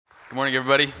Good morning,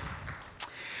 everybody.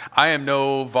 I am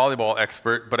no volleyball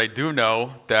expert, but I do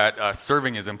know that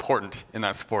serving is important in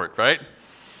that sport, right?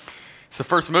 It's the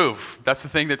first move. That's the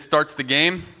thing that starts the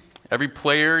game. Every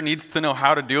player needs to know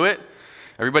how to do it.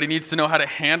 Everybody needs to know how to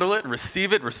handle it,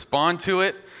 receive it, respond to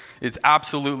it. It's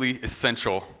absolutely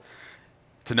essential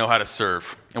to know how to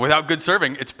serve. And without good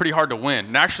serving, it's pretty hard to win.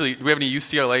 And actually, do we have any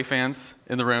UCLA fans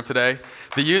in the room today?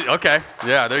 Okay,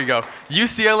 yeah, there you go.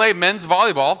 UCLA men's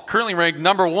volleyball, currently ranked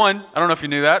number 1, I don't know if you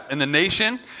knew that, in the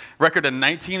nation. Record of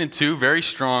 19-2, very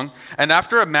strong. And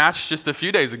after a match just a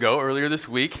few days ago, earlier this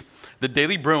week, the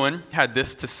Daily Bruin had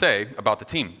this to say about the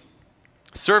team.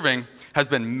 Serving has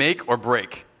been make or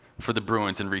break for the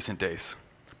Bruins in recent days.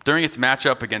 During its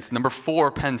matchup against number 4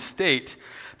 Penn State,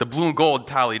 the blue and gold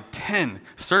tallied 10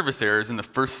 service errors in the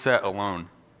first set alone,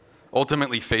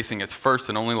 ultimately facing its first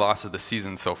and only loss of the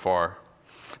season so far.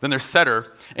 Then their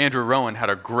setter, Andrew Rowan, had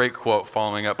a great quote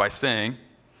following up by saying,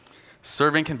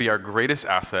 "Serving can be our greatest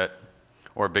asset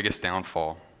or biggest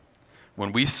downfall.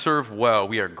 When we serve well,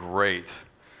 we are great.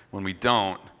 When we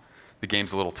don't, the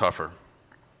game's a little tougher."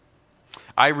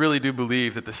 I really do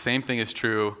believe that the same thing is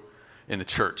true in the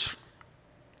church.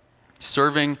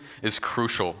 Serving is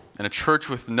crucial, and a church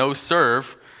with no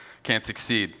serve can't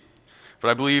succeed. But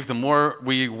I believe the more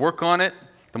we work on it,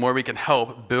 the more we can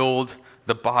help build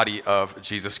the body of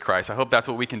Jesus Christ. I hope that's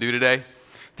what we can do today.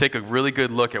 Take a really good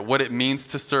look at what it means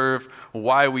to serve,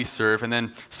 why we serve, and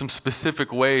then some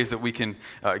specific ways that we can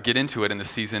get into it in the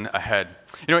season ahead.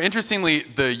 You know, interestingly,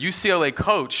 the UCLA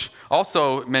coach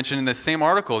also mentioned in the same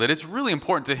article that it's really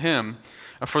important to him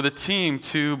for the team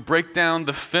to break down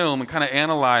the film and kind of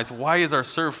analyze, why is our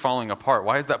serve falling apart?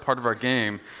 Why is that part of our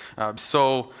game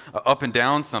so up and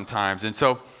down sometimes? And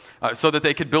so that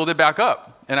they could build it back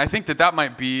up. And I think that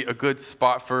might be a good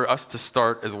spot for us to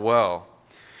start as well,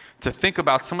 to think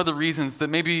about some of the reasons that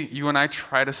maybe you and I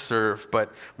try to serve,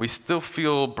 but we still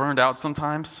feel burned out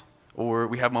sometimes, or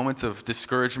we have moments of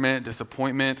discouragement,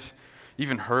 disappointment,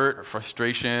 even hurt or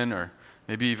frustration, or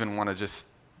maybe even want to just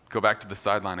go back to the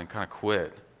sideline and kind of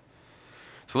quit.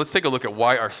 So let's take a look at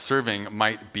why our serving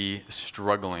might be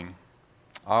struggling.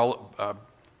 I'll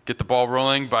get the ball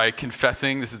rolling by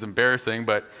confessing, this is embarrassing,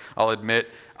 but I'll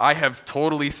admit, I have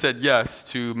totally said yes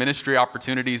to ministry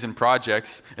opportunities and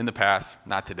projects in the past,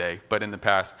 not today, but in the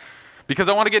past, because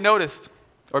I want to get noticed,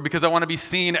 or because I want to be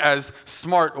seen as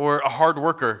smart or a hard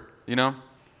worker, you know?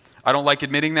 I don't like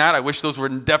admitting that. I wish those were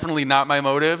definitely not my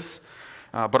motives.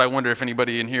 But I wonder if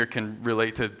anybody in here can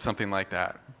relate to something like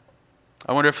that.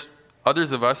 I wonder if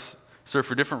others of us serve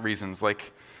for different reasons,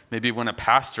 like maybe when a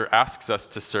pastor asks us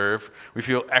to serve, we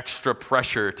feel extra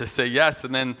pressure to say yes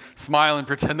and then smile and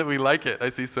pretend that we like it. I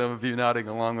see some of you nodding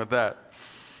along with that.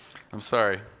 I'm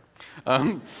sorry.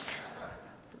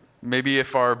 Maybe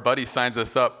if our buddy signs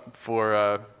us up for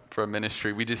a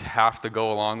ministry, we just have to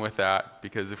go along with that,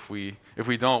 because if we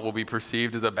don't, we'll be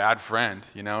perceived as a bad friend,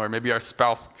 you know, or maybe our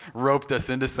spouse roped us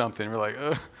into something. We're like,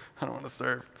 I don't want to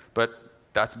serve. But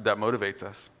that motivates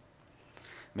us.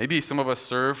 Maybe some of us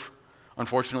serve,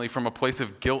 unfortunately, from a place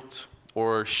of guilt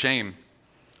or shame.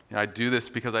 You know, I do this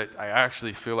because I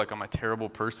actually feel like I'm a terrible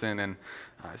person, and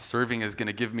serving is going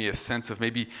to give me a sense of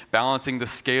maybe balancing the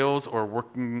scales or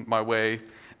working my way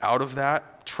out of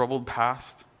that troubled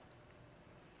past.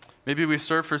 Maybe we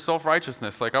serve for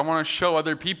self-righteousness, like I want to show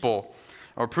other people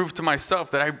or prove to myself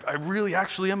that I really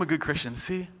actually am a good Christian.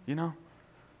 See, you know?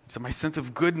 So my sense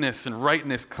of goodness and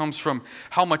rightness comes from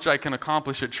how much I can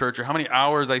accomplish at church, or how many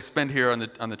hours I spend here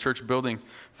on the church building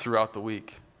throughout the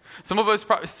week. Some of us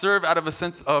probably serve out of a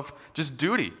sense of just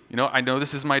duty. You know, I know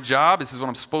this is my job. This is what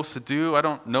I'm supposed to do. I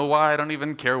don't know why. I don't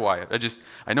even care why.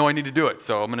 I know I need to do it.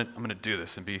 So I'm gonna do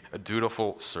this and be a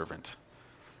dutiful servant.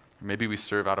 Or maybe we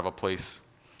serve out of a place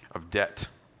of debt.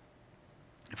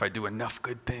 If I do enough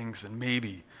good things, then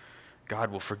maybe God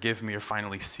will forgive me or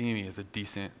finally see me as a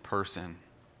decent person.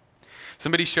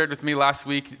 Somebody shared with me last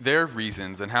week their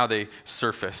reasons and how they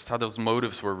surfaced, how those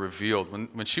motives were revealed.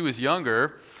 When she was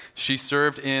younger, she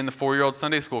served in the 4-year-old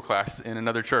Sunday school class in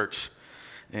another church.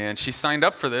 And she signed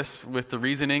up for this with the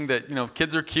reasoning that, you know,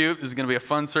 kids are cute. This is going to be a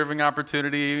fun serving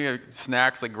opportunity,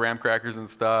 snacks like graham crackers and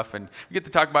stuff. And we get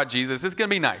to talk about Jesus. It's going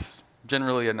to be nice.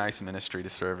 Generally a nice ministry to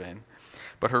serve in.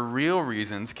 But her real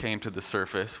reasons came to the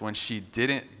surface when she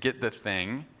didn't get the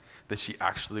thing that she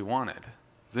actually wanted.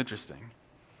 It was interesting.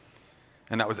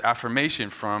 And that was affirmation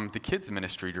from the kids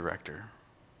ministry director.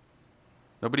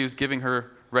 Nobody was giving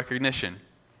her recognition.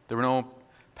 There were no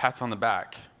pats on the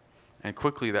back. And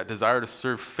quickly that desire to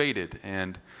serve faded,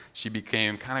 and she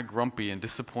became kind of grumpy and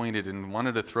disappointed and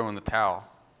wanted to throw in the towel.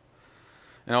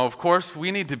 Of course,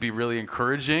 we need to be really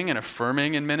encouraging and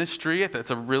affirming in ministry.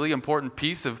 That's a really important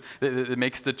piece that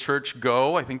makes the church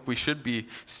go. I think we should be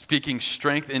speaking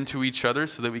strength into each other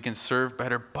so that we can serve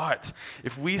better. But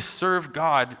if we serve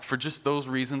God for just those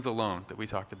reasons alone that we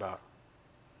talked about,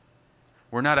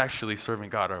 we're not actually serving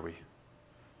God, are we?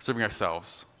 Serving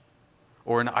ourselves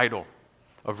or an idol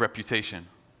of reputation,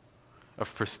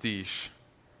 of prestige,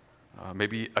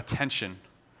 maybe attention,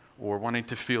 or wanting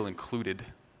to feel included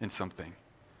in something.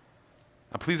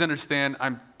 Now, please understand,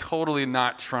 I'm totally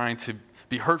not trying to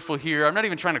be hurtful here. I'm not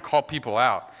even trying to call people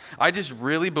out. I just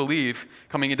really believe,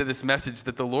 coming into this message,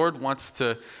 that the Lord wants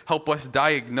to help us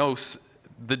diagnose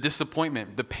the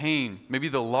disappointment, the pain, maybe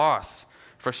the loss,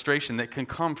 frustration that can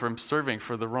come from serving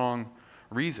for the wrong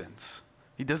reasons.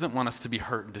 He doesn't want us to be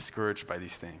hurt and discouraged by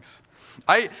these things.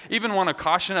 I even want to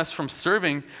caution us from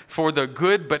serving for the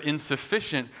good but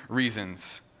insufficient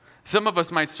reasons. Some of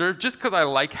us might serve just because I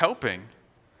like helping,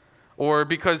 or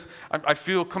because I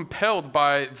feel compelled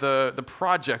by the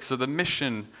projects or the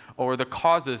mission or the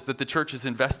causes that the church is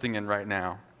investing in right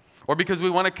now. Or because we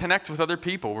want to connect with other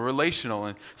people. We're relational,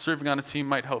 and serving on a team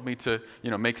might help me to,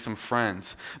 make some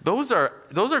friends. Those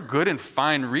are good and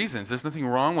fine reasons. There's nothing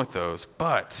wrong with those,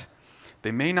 but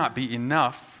they may not be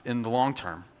enough in the long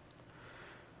term.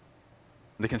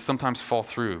 They can sometimes fall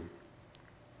through.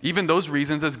 Even those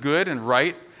reasons, as good and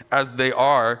right as they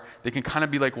are, they can kind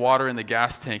of be like water in the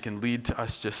gas tank and lead to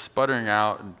us just sputtering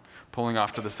out and pulling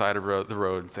off to the side of the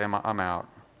road and say, I'm out.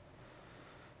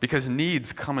 Because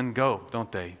needs come and go,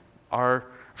 don't they? Our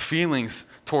feelings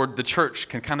toward the church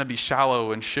can kind of be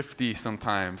shallow and shifty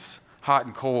sometimes, hot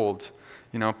and cold.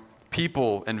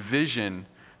 People and vision,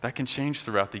 that can change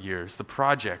throughout the years. The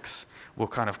projects will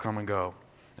kind of come and go.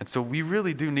 And so we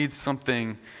really do need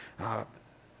something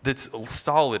that's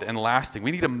solid and lasting.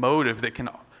 We need a motive that can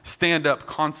stand up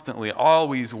constantly,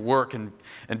 always work and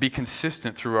be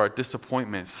consistent through our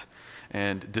disappointments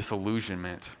and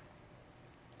disillusionment.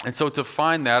 And so to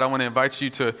find that, I want to invite you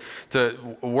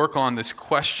to work on this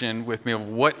question with me of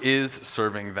what is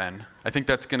serving then? I think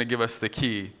that's going to give us the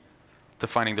key to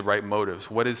finding the right motives.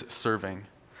 What is serving?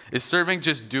 Is serving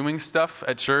just doing stuff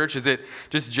at church? Is it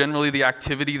just generally the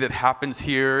activity that happens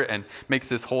here and makes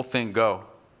this whole thing go?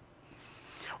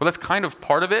 Well, that's kind of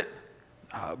part of it.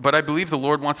 But I believe the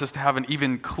Lord wants us to have an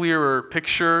even clearer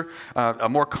picture, a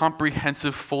more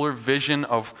comprehensive, fuller vision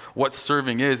of what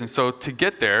serving is. And so to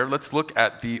get there, let's look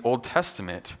at the Old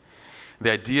Testament,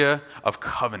 the idea of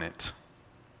covenant.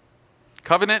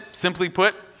 Covenant, simply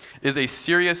put, is a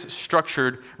serious,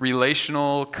 structured,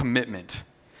 relational commitment.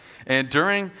 And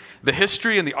during the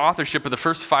history and the authorship of the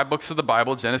first 5 books of the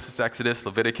Bible, Genesis, Exodus,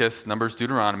 Leviticus, Numbers,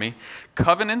 Deuteronomy,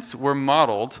 covenants were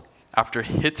modeled after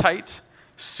Hittite,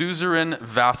 suzerain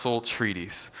vassal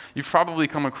treaties. You've probably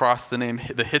come across the name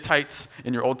the Hittites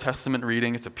in your Old Testament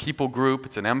reading. It's a people group.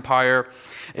 It's an empire.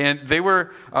 And they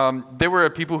were a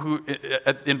people who,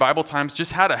 in Bible times,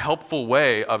 just had a helpful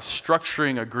way of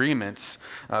structuring agreements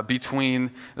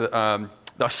between a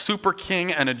super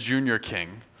king and a junior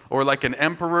king, or like an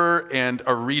emperor and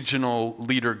a regional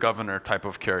leader governor type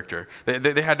of character.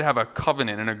 They had to have a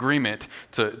covenant, an agreement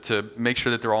to make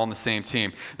sure that they're all on the same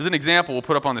team. There's an example we'll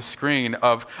put up on the screen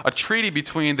of a treaty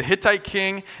between the Hittite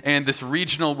king and this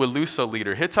regional Wilusa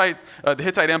leader. The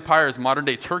Hittite Empire is modern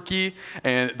day Turkey,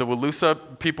 and the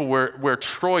Wilusa people where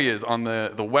Troy is on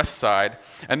the west side.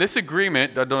 And this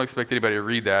agreement, I don't expect anybody to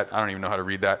read that. I don't even know how to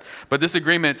read that. But this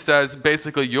agreement says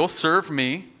basically, you'll serve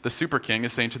me. The super king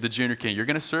is saying to the junior king, you're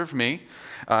going to serve me,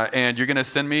 and you're going to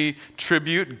send me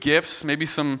tribute, gifts, maybe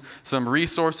some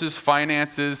resources,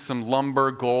 finances, some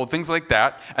lumber, gold, things like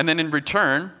that. And then in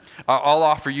return, I'll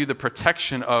offer you the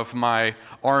protection of my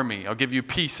army. I'll give you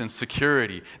peace and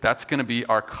security. That's going to be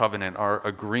our covenant, our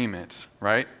agreement,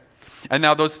 right? And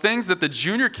now those things that the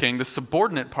junior king, the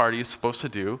subordinate party, is supposed to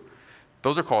do,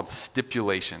 those are called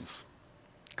stipulations,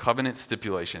 covenant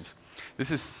stipulations. This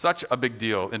is such a big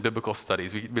deal in biblical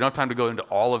studies. We don't have time to go into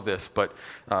all of this, but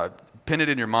pin it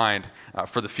in your mind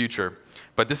for the future.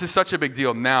 But this is such a big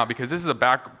deal now because this is the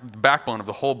backbone of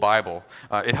the whole Bible.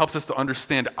 It helps us to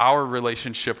understand our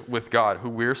relationship with God, who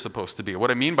we're supposed to be.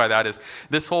 What I mean by that is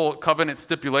this whole covenant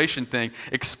stipulation thing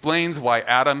explains why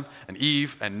Adam and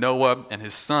Eve and Noah and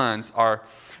his sons are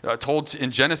told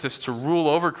in Genesis to rule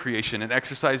over creation and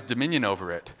exercise dominion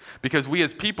over it. Because we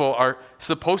as people are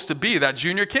supposed to be that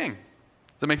junior king.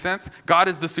 Does that make sense? God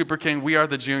is the super king, we are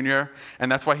the junior,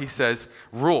 and that's why he says,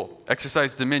 rule,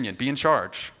 exercise dominion, be in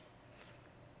charge.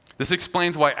 This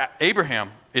explains why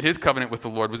Abraham, in his covenant with the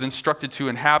Lord, was instructed to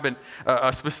inhabit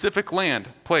a specific land,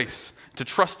 place, to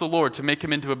trust the Lord, to make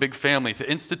him into a big family, to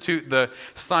institute the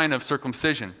sign of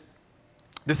circumcision.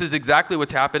 This is exactly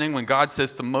what's happening when God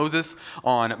says to Moses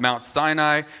on Mount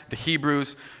Sinai, the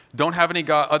Hebrews, don't have any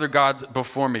other gods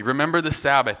before me. Remember the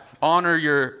Sabbath. Honor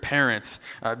your parents.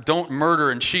 Don't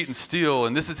murder and cheat and steal.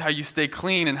 And this is how you stay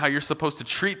clean and how you're supposed to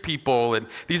treat people. And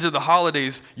these are the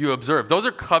holidays you observe. Those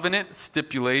are covenant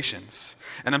stipulations.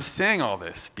 And I'm saying all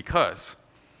this because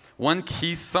one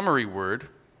key summary word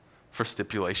for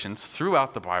stipulations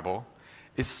throughout the Bible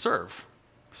is serve.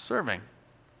 Serving.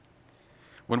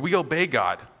 When we obey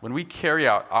God, when we carry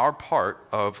out our part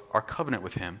of our covenant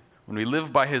with him, when we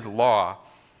live by his law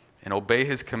and obey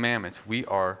his commandments, we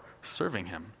are serving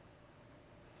him.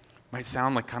 Might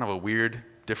sound like kind of a weird,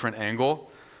 different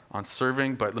angle on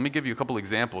serving, but let me give you a couple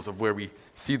examples of where we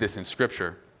see this in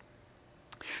Scripture.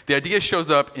 The idea shows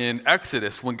up in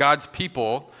Exodus when God's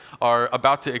people are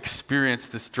about to experience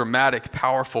this dramatic,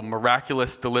 powerful,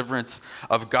 miraculous deliverance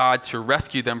of God to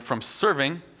rescue them from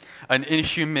serving an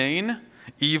inhumane,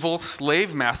 evil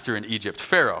slave master in Egypt,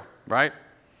 Pharaoh, right?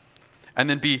 And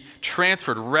then be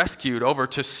transferred, rescued over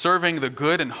to serving the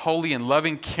good and holy and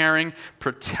loving, caring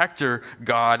protector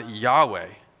God, Yahweh.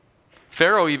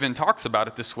 Pharaoh even talks about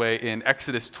it this way in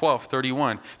Exodus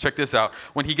 12:31. Check this out.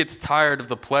 When he gets tired of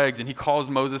the plagues and he calls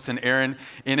Moses and Aaron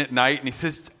in at night and he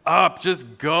says, up,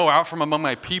 just go out from among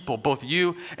my people, both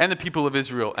you and the people of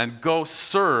Israel, and go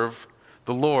serve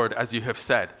the Lord as you have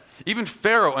said. Even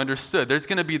Pharaoh understood there's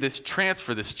going to be this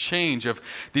transfer, this change of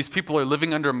these people are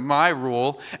living under my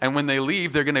rule, and when they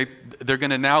leave, they're going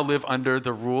to now live under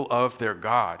the rule of their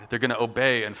God. They're going to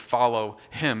obey and follow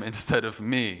him instead of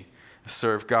me,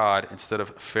 serve God instead of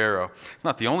Pharaoh. It's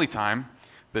not the only time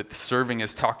that serving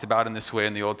is talked about in this way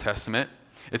in the Old Testament.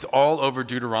 It's all over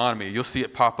Deuteronomy. You'll see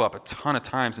it pop up a ton of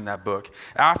times in that book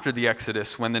after the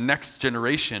Exodus when the next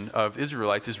generation of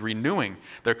Israelites is renewing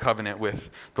their covenant with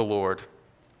the Lord.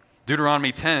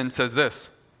 Deuteronomy 10 says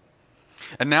this,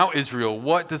 and now Israel,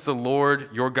 what does the Lord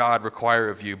your God require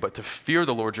of you but to fear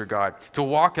the Lord your God, to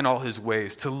walk in all his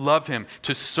ways, to love him,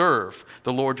 to serve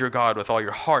the Lord your God with all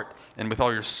your heart and with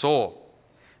all your soul,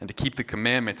 and to keep the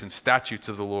commandments and statutes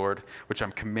of the Lord, which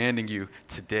I'm commanding you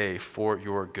today for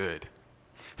your good.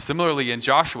 Similarly, in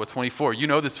Joshua 24, you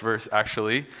know this verse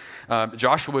actually.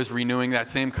 Joshua is renewing that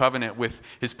same covenant with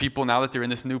his people now that they're in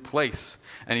this new place.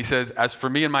 And he says, as for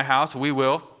me and my house, we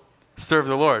will serve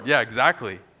the Lord. Yeah,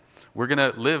 exactly. We're going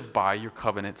to live by your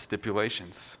covenant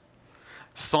stipulations.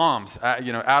 Psalms,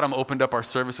 Adam opened up our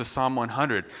service with Psalm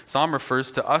 100. Psalm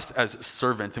refers to us as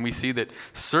servants, and we see that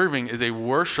serving is a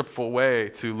worshipful way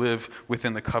to live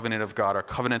within the covenant of God, our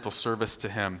covenantal service to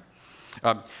him.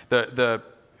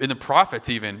 In the prophets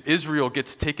even, Israel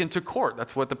gets taken to court.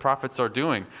 That's what the prophets are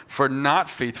doing for not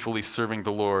faithfully serving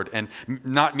the Lord and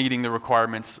not meeting the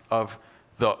requirements of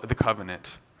the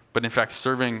covenant, but in fact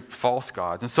serving false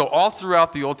gods. And so all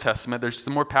throughout the Old Testament, there's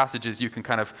some more passages you can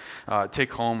kind of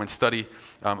take home and study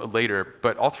later,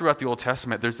 but all throughout the Old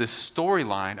Testament, there's this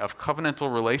storyline of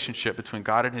covenantal relationship between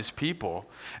God and his people,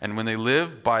 and when they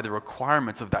live by the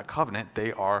requirements of that covenant,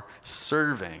 they are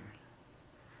serving.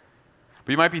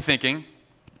 But you might be thinking,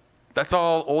 that's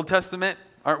all Old Testament?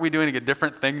 Aren't we doing a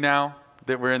different thing now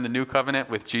that we're in the new covenant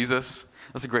with Jesus?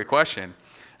 That's a great question.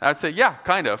 I'd say, yeah,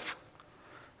 kind of.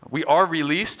 We are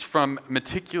released from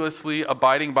meticulously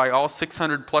abiding by all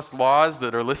 600 plus laws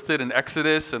that are listed in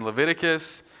Exodus and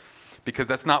Leviticus, because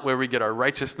that's not where we get our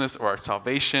righteousness or our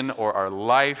salvation or our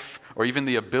life or even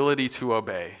the ability to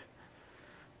obey.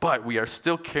 But we are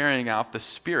still carrying out the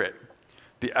spirit,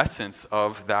 the essence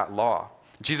of that law.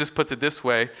 Jesus puts it this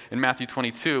way in Matthew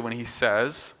 22 when he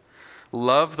says,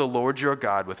 love the Lord your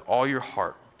God with all your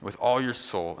heart, with all your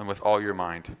soul, and with all your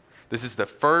mind. This is the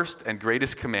first and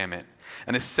greatest commandment.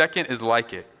 And a second is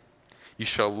like it. You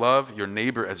shall love your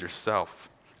neighbor as yourself.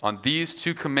 On these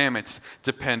two commandments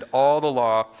depend all the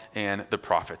law and the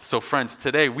prophets. So friends,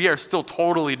 today we are still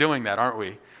totally doing that, aren't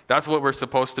we? That's what we're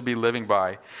supposed to be living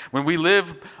by. When we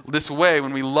live this way,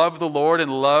 when we love the Lord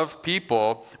and love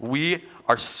people, we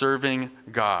are serving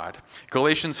God.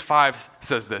 Galatians 5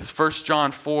 says this. 1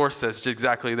 John 4 says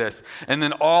exactly this. And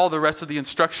then all the rest of the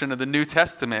instruction of the New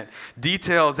Testament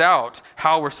details out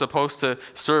how we're supposed to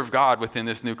serve God within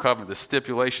this new covenant, the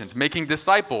stipulations, making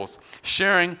disciples,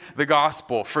 sharing the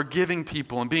gospel, forgiving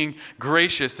people, and being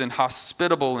gracious and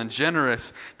hospitable and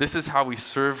generous. This is how we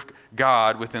serve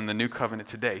God within the new covenant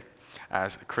today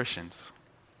as Christians.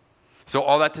 So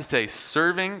all that to say,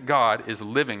 serving God is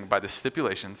living by the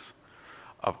stipulations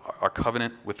of our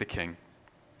covenant with the King.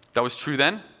 That was true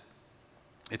then.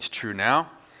 It's true now.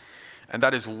 And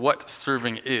that is what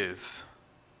serving is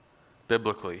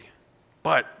biblically.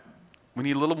 But we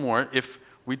need a little more. If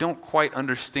we don't quite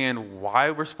understand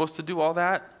why we're supposed to do all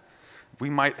that,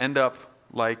 we might end up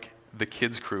like the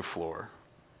kids' crew floor.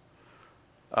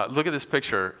 Look at this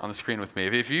picture on the screen with me.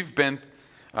 If you've been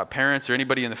parents or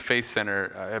anybody in the Faith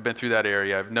Center have been through that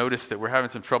area, I've noticed that we're having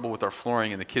some trouble with our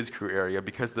flooring in the kids' crew area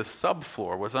because the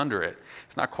subfloor was under it.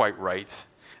 It's not quite right.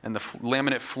 And the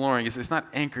laminate flooring it's not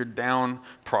anchored down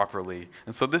properly.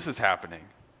 And so this is happening.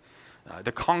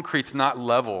 The concrete's not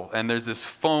level, and there's this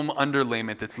foam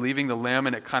underlayment that's leaving the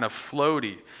laminate kind of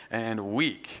floaty and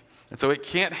weak. And so it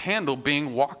can't handle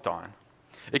being walked on.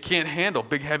 It can't handle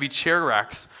big, heavy chair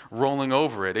racks rolling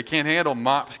over it. It can't handle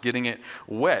mops getting it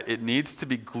wet. It needs to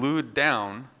be glued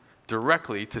down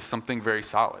directly to something very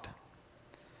solid.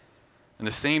 And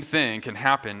the same thing can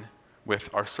happen with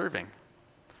our serving.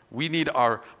 We need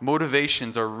our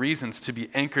motivations, our reasons to be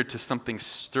anchored to something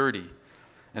sturdy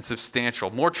and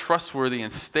substantial, more trustworthy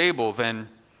and stable than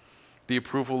the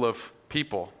approval of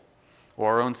people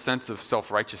or our own sense of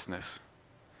self-righteousness,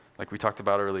 like we talked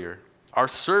about earlier. Our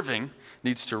serving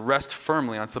needs to rest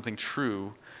firmly on something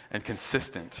true and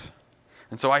consistent.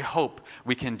 And so I hope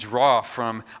we can draw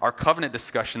from our covenant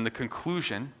discussion the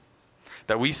conclusion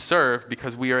that we serve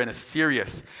because we are in a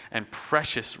serious and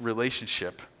precious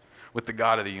relationship with the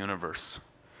God of the universe.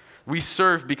 We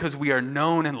serve because we are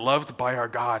known and loved by our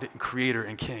God and Creator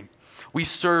and King. We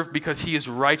serve because He is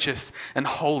righteous and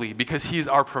holy, because He is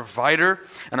our provider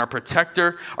and our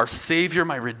protector, our Savior,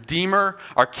 my Redeemer,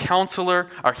 our counselor,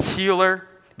 our healer,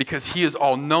 because He is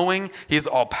all-knowing, He is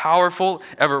all-powerful,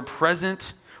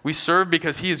 ever-present. We serve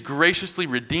because He has graciously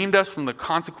redeemed us from the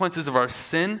consequences of our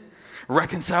sin,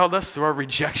 reconciled us through our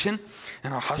rejection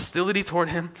and our hostility toward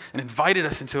Him, and invited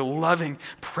us into a loving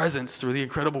presence through the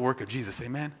incredible work of Jesus.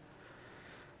 Amen?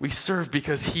 We serve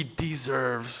because He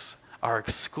deserves our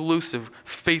exclusive,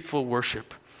 faithful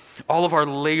worship. All of our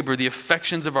labor, the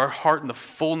affections of our heart, and the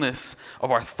fullness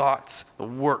of our thoughts, the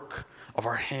work of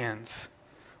our hands.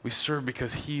 We serve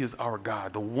because He is our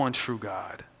God, the one true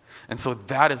God. And so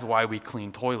that is why we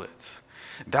clean toilets.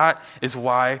 That is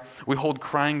why we hold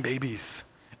crying babies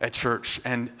at church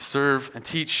and serve and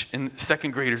teach in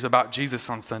second graders about Jesus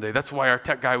on Sunday. That's why our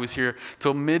tech guy was here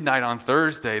till midnight on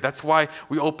Thursday. That's why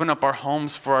we open up our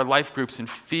homes for our life groups and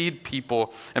feed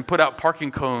people and put out parking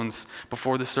cones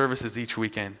before the services each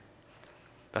weekend.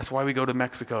 That's why we go to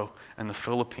Mexico and the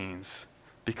Philippines,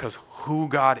 because who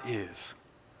God is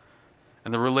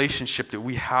and the relationship that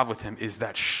we have with Him is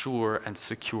that sure and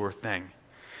secure thing.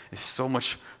 It's so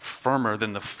much firmer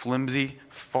than the flimsy,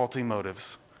 faulty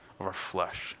motives of our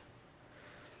flesh.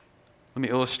 Let me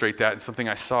illustrate that in something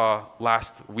I saw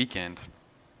last weekend.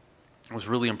 I was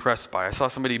really impressed by. I saw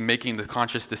somebody making the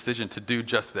conscious decision to do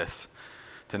just this,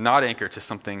 to not anchor to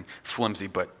something flimsy,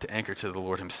 but to anchor to the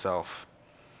Lord Himself.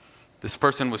 This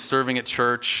person was serving at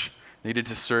church, needed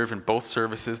to serve in both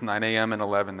services, 9 a.m. and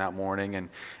 11 that morning,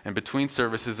 and between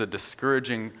services, a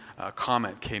discouraging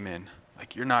comment came in,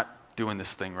 like, "You're not doing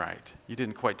this thing right. You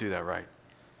didn't quite do that right."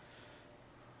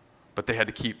 But they had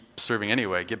to keep serving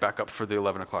anyway, get back up for the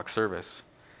 11 o'clock service.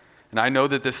 And I know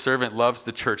that this servant loves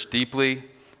the church deeply.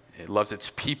 It loves its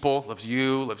people, loves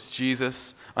you, loves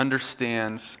Jesus,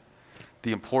 understands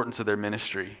the importance of their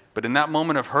ministry. But in that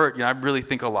moment of hurt, I really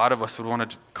think a lot of us would want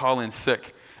to call in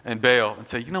sick and bail and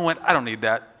say, "You know what? I don't need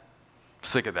that. I'm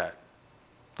sick of that.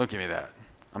 Don't give me that.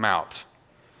 I'm out."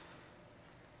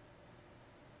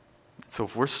 So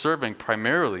if we're serving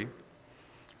primarily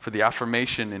for the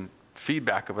affirmation and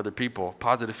feedback of other people,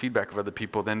 positive feedback of other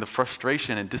people, then the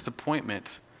frustration and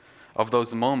disappointment of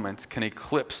those moments can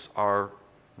eclipse our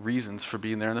reasons for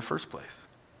being there in the first place.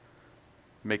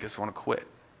 Make us want to quit.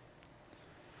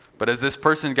 But as this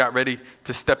person got ready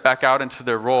to step back out into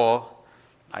their role,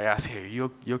 I asked, "Hey,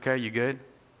 you okay? You good?"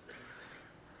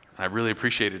 And I really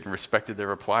appreciated and respected their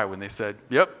reply when they said,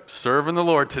 "Yep, serving the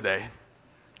Lord today."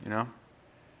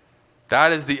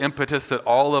 That is the impetus that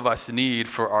all of us need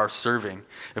for our serving.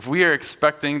 If we are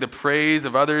expecting the praise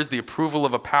of others, the approval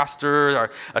of a pastor,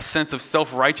 or a sense of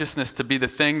self-righteousness to be the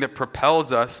thing that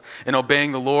propels us in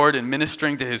obeying the Lord and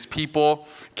ministering to His people,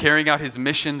 carrying out His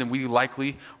mission, then we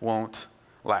likely won't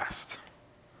last.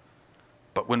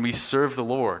 But when we serve the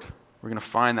Lord, we're going to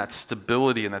find that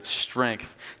stability and that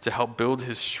strength to help build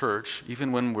His church,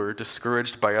 even when we're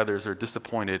discouraged by others or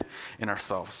disappointed in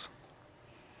ourselves.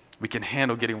 We can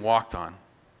handle getting walked on,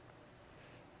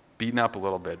 beaten up a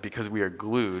little bit, because we are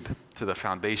glued to the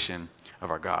foundation of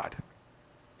our God.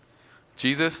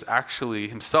 Jesus actually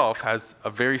Himself has a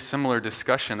very similar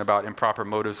discussion about improper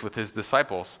motives with His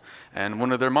disciples and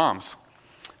one of their moms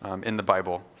in the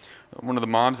Bible. One of the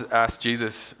moms asks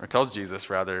Jesus, or tells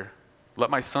Jesus rather, "Let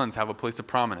my sons have a place of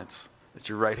prominence." at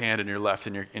your right hand and your left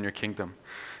in your kingdom.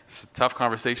 It's a tough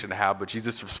conversation to have, but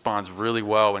Jesus responds really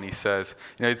well when he says,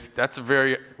 that's a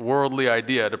very worldly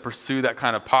idea to pursue that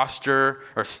kind of posture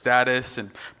or status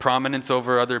and prominence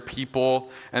over other people.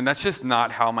 And that's just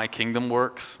not how my kingdom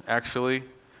works, actually.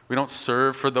 We don't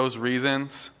serve for those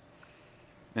reasons.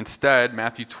 Instead,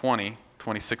 Matthew 20,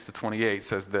 26 to 28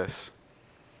 says this: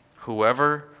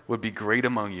 "Whoever would be great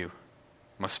among you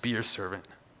must be your servant.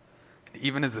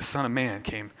 Even as the Son of Man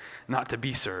came not to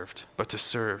be served, but to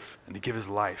serve and to give his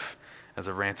life as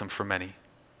a ransom for many."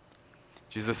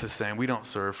 Jesus is saying we don't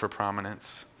serve for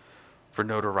prominence, for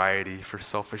notoriety, for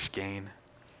selfish gain,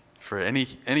 for any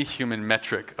human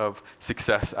metric of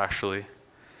success, actually.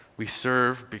 We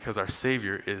serve because our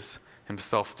Savior is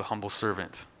himself the humble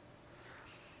servant.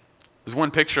 There's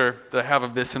one picture that I have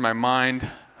of this in my mind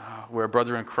where a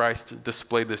brother in Christ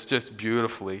displayed this just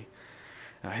beautifully.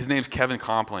 His name's Kevin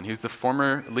Complin. He was the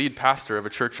former lead pastor of a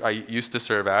church I used to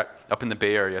serve at up in the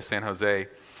Bay Area, San Jose.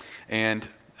 And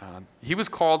he was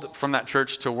called from that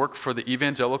church to work for the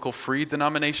Evangelical Free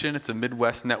denomination. It's a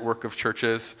Midwest network of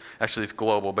churches. Actually, it's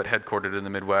global, but headquartered in the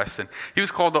Midwest. And he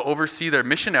was called to oversee their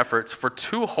mission efforts for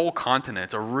 2 whole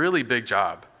continents, a really big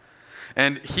job.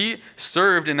 And he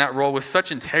served in that role with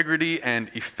such integrity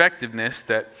and effectiveness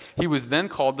that he was then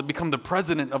called to become the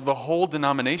president of the whole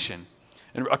denomination,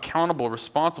 and accountable,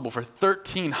 responsible for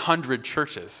 1,300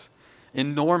 churches.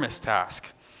 Enormous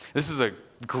task. This is a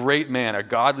great man, a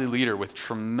godly leader with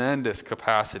tremendous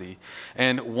capacity.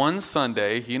 And one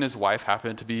Sunday, he and his wife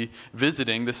happened to be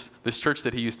visiting this church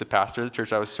that he used to pastor, the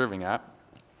church I was serving at.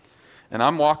 And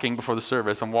I'm walking before the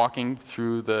service. I'm walking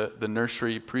through the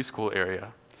nursery preschool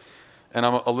area. And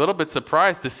I'm a little bit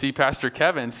surprised to see Pastor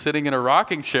Kevin sitting in a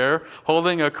rocking chair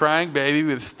holding a crying baby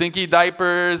with stinky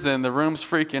diapers, and the room's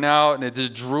freaking out and it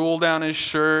just drool down his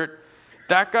shirt.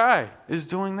 That guy is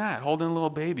doing that, holding a little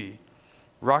baby,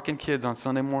 rocking kids on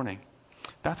Sunday morning.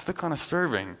 That's the kind of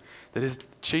serving that is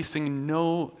chasing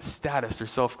no status or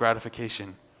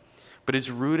self-gratification, but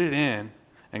is rooted in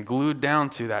and glued down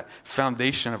to that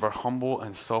foundation of our humble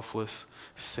and selfless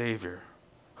Savior,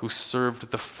 who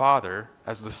served the Father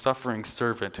as the suffering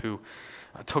servant, who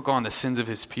took on the sins of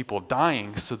his people,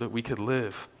 dying so that we could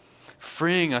live,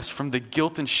 freeing us from the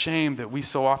guilt and shame that we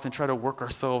so often try to work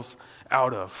ourselves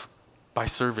out of by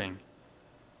serving,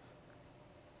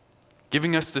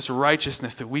 giving us this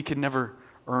righteousness that we could never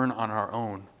earn on our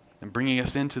own, and bringing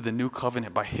us into the new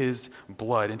covenant by his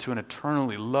blood, into an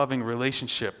eternally loving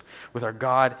relationship with our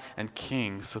God and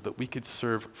King, so that we could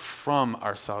serve from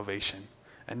our salvation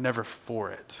and never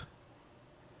for it.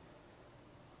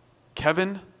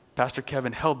 Pastor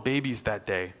Kevin held babies that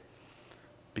day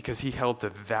because he held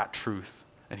to that truth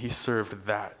and he served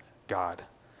that God.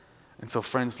 And so,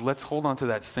 friends, let's hold on to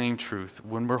that same truth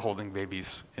when we're holding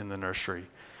babies in the nursery,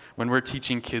 when we're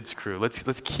teaching kids crew.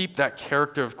 Let's keep that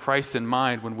character of Christ in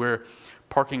mind when we're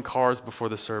parking cars before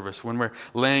the service, when we're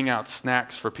laying out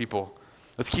snacks for people.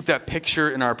 Let's keep that picture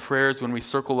in our prayers when we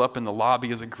circle up in the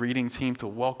lobby as a greeting team to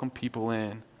welcome people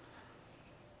in.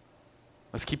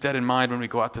 Let's keep that in mind when we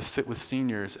go out to sit with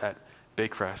seniors at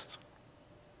Baycrest.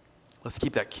 Let's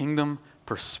keep that kingdom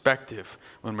perspective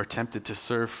when we're tempted to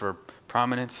serve for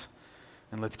prominence.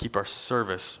 And let's keep our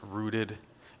service rooted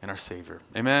in our Savior.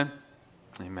 Amen?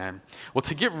 Amen. Well,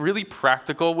 to get really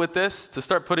practical with this, to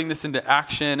start putting this into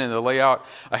action and to lay out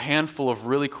a handful of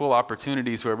really cool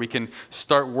opportunities where we can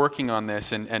start working on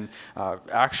this and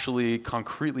actually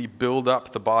concretely build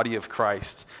up the body of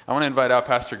Christ, I want to invite out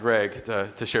Pastor Greg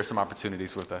to share some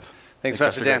opportunities with us. Thanks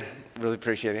Pastor Dan. Really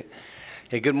appreciate it.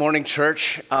 Hey, good morning,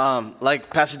 church. Like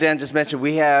Pastor Dan just mentioned,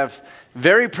 we have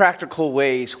very practical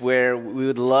ways where we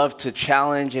would love to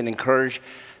challenge and encourage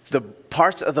the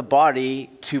parts of the body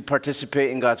to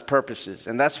participate in God's purposes.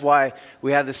 And that's why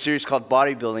we have this series called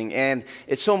Bodybuilding. And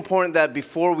it's so important that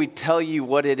before we tell you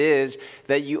what it is,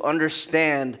 that you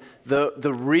understand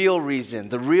the real reason,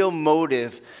 the real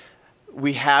motive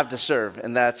we have to serve.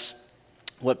 And that's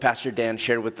what Pastor Dan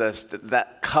shared with us,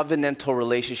 that covenantal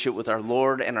relationship with our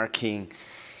Lord and our King.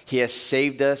 He has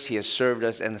saved us, he has served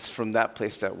us, and it's from that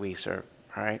place that we serve.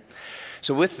 All right?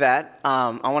 So with that,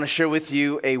 I want to share with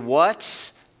you a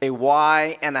what, a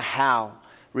why, and a how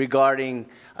regarding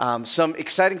some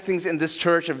exciting things in this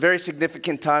church, a very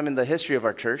significant time in the history of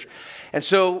our church. And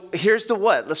so here's the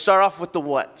what. Let's start off with the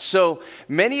what. So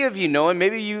many of you know, and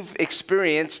maybe you've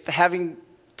experienced having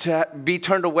to be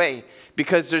turned away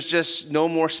because there's just no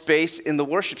more space in the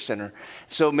worship center.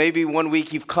 So maybe one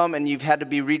week you've come and you've had to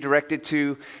be redirected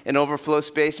to an overflow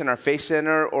space in our Faith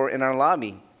Center or in our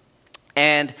lobby.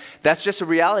 And that's just a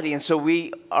reality. And so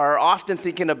we are often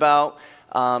thinking about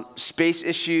space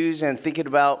issues and thinking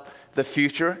about the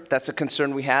future. That's a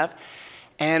concern we have.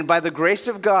 And by the grace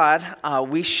of God,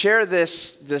 we share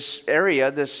this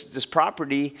area, this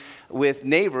property with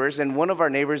neighbors. And one of our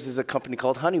neighbors is a company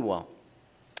called Honeywell.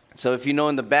 So if you know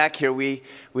in the back here, we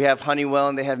have Honeywell,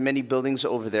 and they have many buildings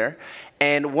over there.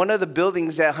 And one of the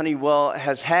buildings that Honeywell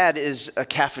has had is a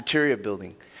cafeteria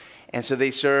building. And so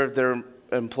they serve their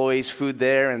employees food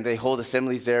there, and they hold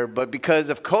assemblies there. But because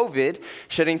of COVID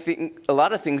shutting a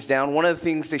lot of things down, one of the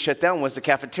things they shut down was the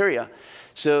cafeteria.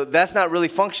 So that's not really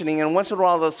functioning. And once in a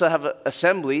while, they'll still have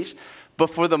assemblies. But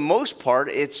for the most part,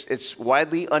 it's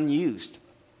widely unused.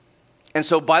 And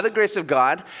so by the grace of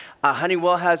God,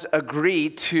 Honeywell has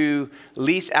agreed to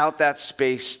lease out that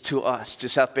space to us, to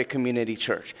South Bay Community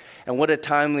Church. And what a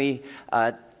timely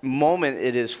moment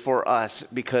it is for us,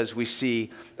 because we see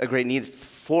a great need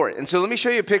for it. And so let me show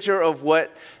you a picture of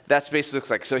what that space looks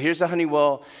like. So here's the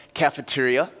Honeywell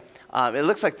cafeteria. It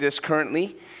looks like this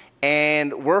currently.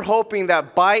 And we're hoping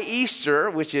that by Easter,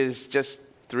 which is just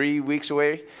 3 weeks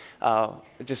away,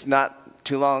 just not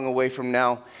too long away from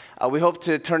now, we hope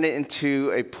to turn it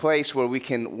into a place where we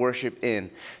can worship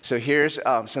in. So here's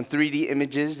some 3D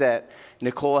images that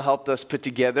Nicole helped us put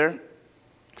together.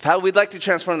 How we'd like to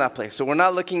transform that place. So we're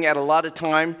not looking at a lot of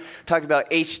time, talking about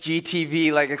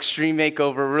HGTV, like extreme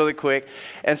makeover really quick.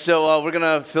 And so we're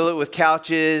going to fill it with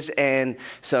couches and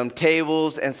some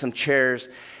tables and some chairs.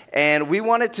 And we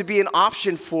want it to be an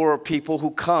option for people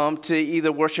who come to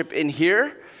either worship in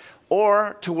here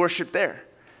or to worship there.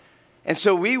 And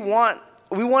so we want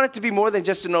it to be more than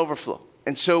just an overflow.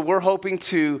 And so we're hoping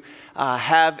to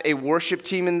have a worship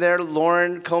team in there.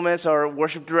 Lauren Gomez, our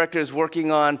worship director, is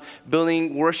working on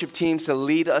building worship teams to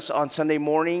lead us on Sunday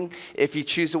morning. If you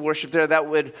choose to worship there, that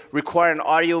would require an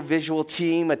audio-visual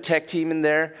team, a tech team in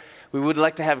there. We would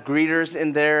like to have greeters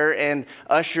in there and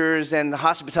ushers and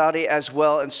hospitality as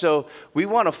well. And so we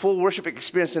want a full worship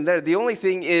experience in there. The only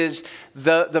thing is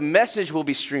the message will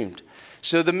be streamed.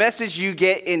 So the message you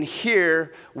get in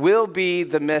here will be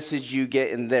the message you get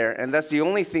in there. And that's the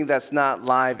only thing that's not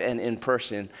live and in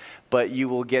person, but you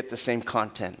will get the same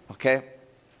content, okay?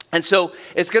 And so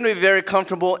it's going to be a very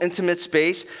comfortable, intimate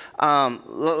space.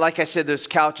 Like I said, there's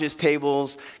couches,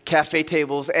 tables, cafe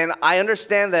tables. And I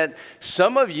understand that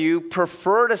some of you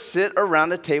prefer to sit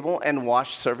around a table and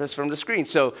watch service from the screen.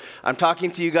 So I'm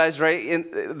talking to you guys there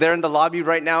in the lobby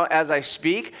right now as I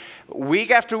speak.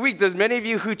 Week after week, there's many of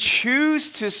you who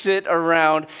choose to sit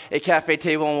around a cafe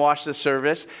table and watch the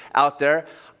service out there.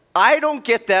 I don't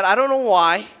get that. I don't know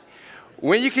why.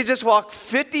 When you can just walk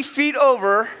 50 feet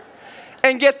over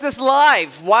and get this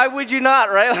live. Why would you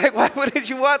not, right? Like, why wouldn't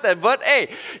you want that? But hey,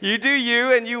 you do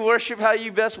you, and you worship how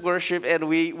you best worship, and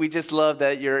we just love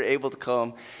that you're able to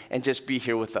come and just be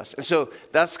here with us. And so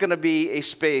that's going to be a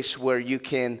space where you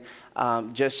can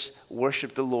just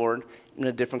worship the Lord in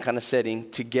a different kind of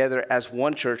setting together as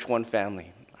one church, one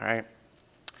family, all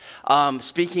right?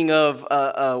 Speaking of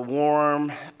a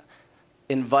warm,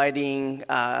 inviting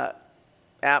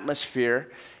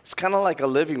atmosphere, it's kind of like a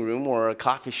living room or a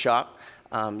coffee shop.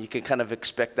 You can kind of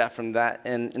expect that from that.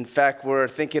 And in fact, we're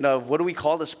thinking of, what do we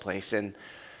call this place? And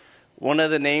one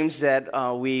of the names that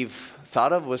we've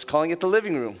thought of was calling it the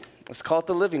living room. Let's call it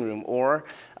the living room. Or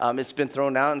it's been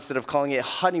thrown out, instead of calling it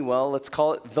Honeywell, let's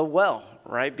call it the well,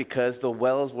 right? Because the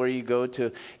well is where you go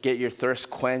to get your thirst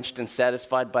quenched and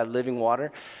satisfied by living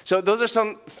water. So those are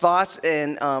some thoughts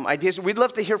and ideas. We'd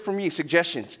love to hear from you,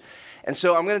 suggestions. And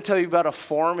so I'm going to tell you about a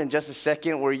form in just a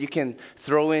second where you can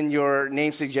throw in your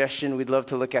name suggestion. We'd love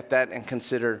to look at that and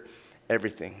consider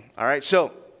everything. All right,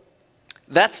 so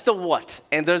that's the what.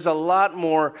 And there's a lot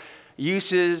more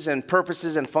uses and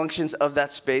purposes and functions of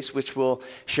that space, which we'll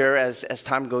share as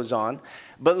time goes on.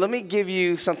 But let me give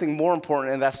you something more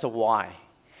important, and that's the why.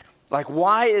 Like,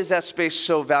 why is that space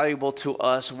so valuable to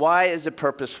us? Why is it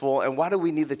purposeful? And why do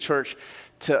we need the church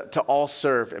to all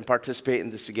serve and participate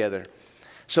in this together?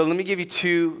 So let me give you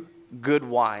two good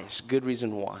whys, good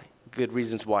reasons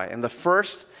why. And the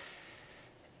first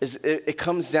is it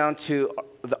comes down to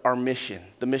our mission,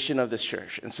 the mission of this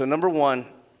church. And so number one,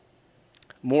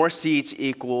 more seats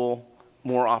equal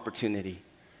more opportunity.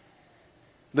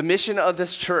 The mission of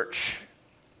this church,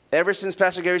 ever since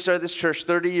Pastor Gary started this church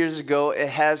 30 years ago, it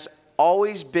has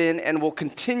always been and will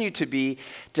continue to be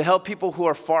to help people who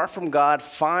are far from God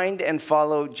find and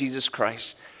follow Jesus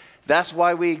Christ. That's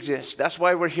why we exist. That's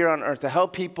why we're here on earth, to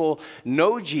help people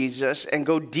know Jesus and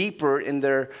go deeper in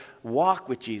their walk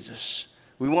with Jesus.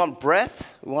 We want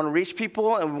breadth, we want to reach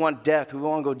people, and we want depth. We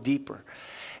want to go deeper.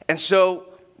 And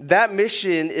so that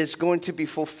mission is going to be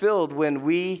fulfilled when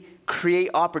we create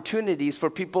opportunities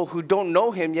for people who don't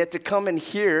know him yet to come and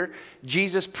hear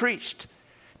Jesus preached,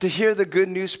 to hear the good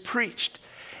news preached.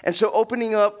 And so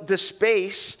opening up the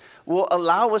space will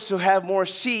allow us to have more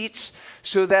seats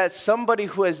so that somebody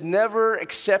who has never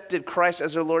accepted Christ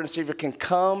as their Lord and Savior can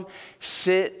come,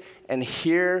 sit, and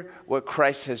hear what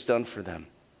Christ has done for them.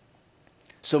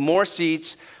 So more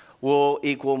seats will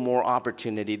equal more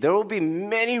opportunity. There will be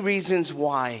many reasons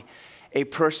why a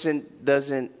person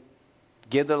doesn't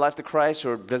give their life to Christ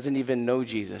or doesn't even know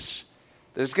Jesus.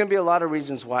 There's going to be a lot of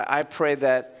reasons why. I pray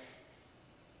that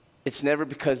it's never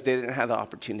because they didn't have the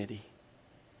opportunity.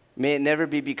 May it never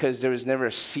be because there was never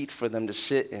a seat for them to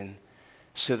sit in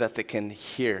so that they can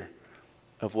hear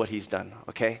of what he's done,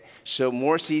 okay? So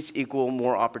more seats equal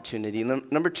more opportunity.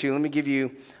 Number two, let me give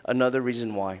you another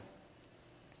reason why.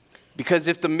 Because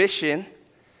if the mission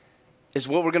is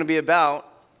what we're going to be about,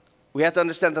 we have to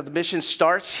understand that the mission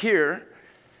starts here,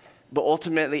 but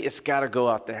ultimately it's got to go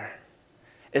out there.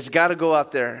 It's got to go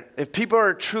out there. If people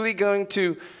are truly going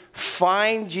to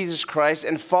find Jesus Christ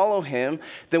and follow him,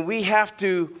 then we have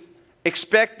to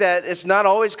expect that it's not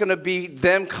always going to be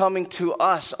them coming to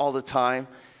us all the time.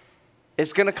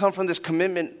 It's going to come from this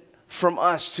commitment from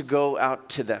us to go out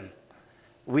to them.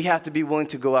 We have to be willing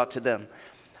to go out to them.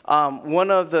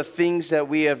 One of the things that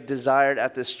we have desired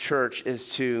at this church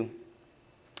is to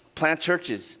plant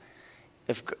churches.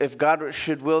 If God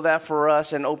should will that for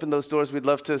us and open those doors, we'd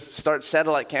love to start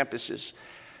satellite campuses.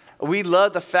 We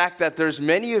love the fact that there's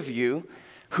many of you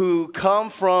who come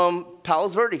from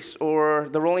Palos Verdes or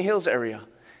the Rolling Hills area,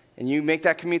 and you make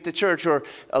that commute to church. Or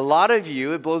a lot of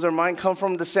you, it blows our mind, come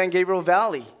from the San Gabriel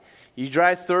Valley. You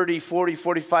drive 30, 40,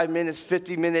 45 minutes,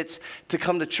 50 minutes to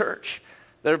come to church.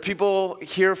 There are people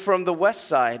here from the west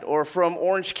side or from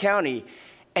Orange County,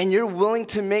 and you're willing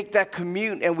to make that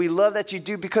commute, and we love that you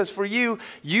do, because for you,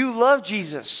 you love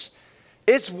Jesus.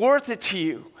 It's worth it to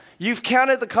you. You've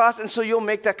counted the cost, and so you'll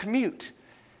make that commute.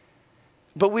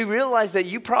 But we realize that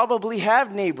you probably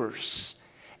have neighbors,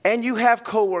 and you have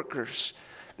coworkers,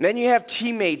 and then you have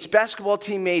teammates, basketball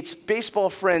teammates, baseball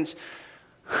friends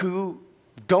who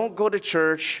don't go to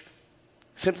church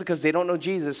simply because they don't know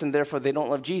Jesus, and therefore they don't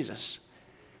love Jesus.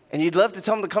 And you'd love to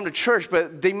tell them to come to church,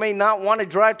 but they may not want to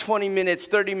drive 20 minutes,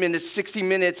 30 minutes, 60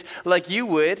 minutes like you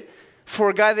would for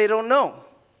a guy they don't know.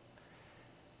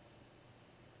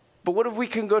 But what if we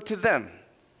can go to them?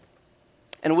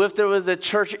 And what if there was a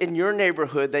church in your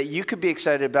neighborhood that you could be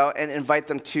excited about and invite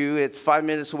them to? It's 5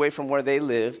 minutes away from where they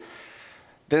live.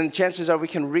 Then chances are we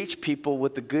can reach people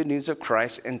with the good news of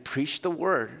Christ and preach the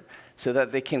word so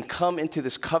that they can come into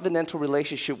this covenantal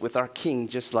relationship with our King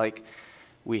just like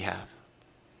we have.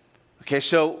 Okay,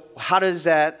 so how does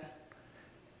that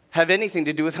have anything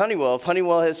to do with Honeywell? If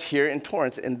Honeywell is here in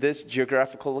Torrance in this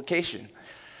geographical location.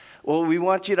 Well, we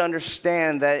want you to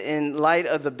understand that in light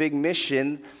of the big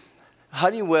mission,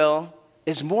 Honeywell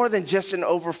is more than just an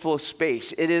overflow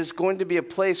space. It is going to be a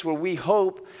place where we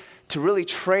hope to really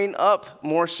train up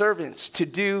more servants to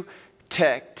do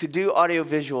tech, to do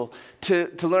audiovisual, to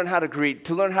learn how to greet,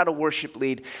 to learn how to worship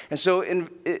lead. And so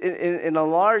in a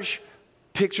large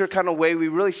picture kind of way, we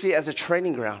really see it as a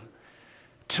training ground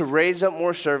to raise up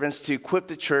more servants, to equip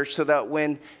the church so that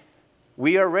when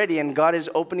we are ready and God is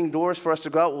opening doors for us to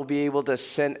go out, we'll be able to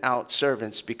send out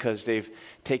servants because they've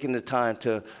taken the time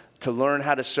to learn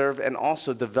how to serve and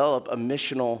also develop a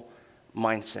missional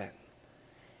mindset.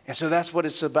 And so that's what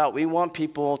it's about. We want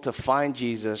people to find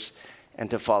Jesus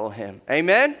and to follow him.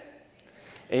 Amen?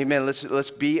 Amen.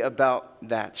 Let's be about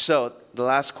that. So the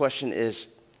last question is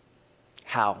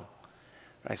how?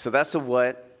 Right, so that's the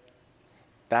what,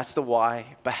 that's the why,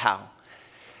 but how?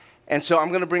 And so I'm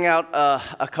going to bring out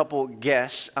a couple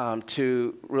guests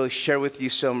to really share with you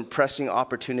some pressing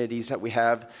opportunities that we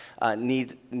have,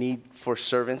 need for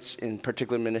servants in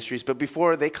particular ministries. But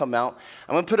before they come out,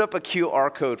 I'm going to put up a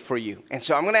QR code for you. And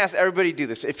so I'm going to ask everybody to do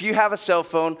this. If you have a cell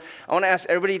phone, I want to ask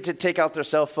everybody to take out their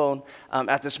cell phone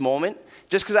at this moment.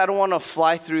 Just because I don't want to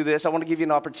fly through this, I want to give you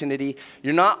an opportunity.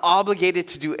 You're not obligated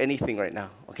to do anything right now,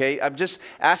 okay? I'm just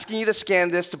asking you to scan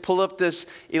this, to pull up this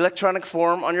electronic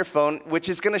form on your phone, which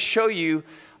is going to show you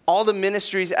all the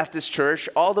ministries at this church,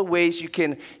 all the ways you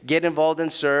can get involved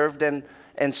and serve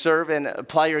and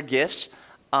apply your gifts.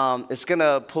 It's going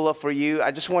to pull up for you.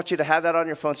 I just want you to have that on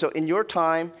your phone. So in your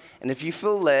time, and if you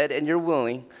feel led and you're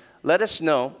willing, let us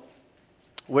know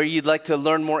where you'd like to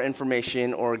learn more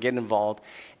information or get involved.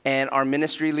 And our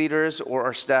ministry leaders or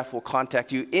our staff will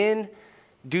contact you in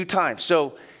due time.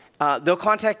 So they'll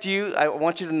contact you. I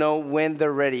want you to know when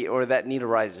they're ready or that need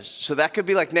arises. So that could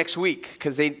be like next week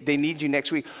because they need you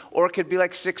next week. Or it could be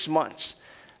like 6 months.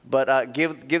 But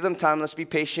give them time. Let's be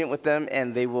patient with them,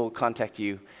 and they will contact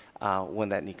you when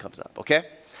that need comes up, okay?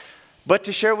 But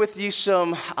to share with you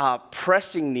some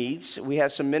pressing needs, we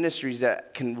have some ministries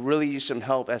that can really use some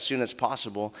help as soon as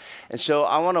possible. And so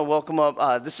I want to welcome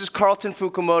up, this is Carlton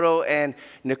Fukumoto and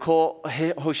Nicole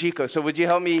Hoshiko. So would you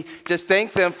help me just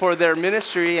thank them for their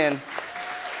ministry and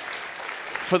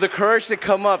for the courage to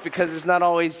come up, because it's not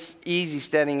always easy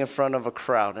standing in front of a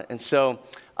crowd. And so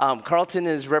Carlton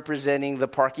is representing the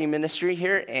parking ministry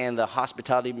here and the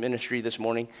hospitality ministry this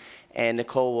morning. And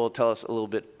Nicole will tell us a little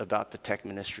bit about the tech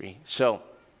ministry. So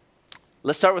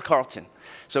let's start with Carlton.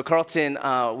 So Carlton,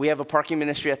 we have a parking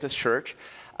ministry at this church.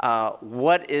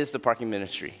 What is the parking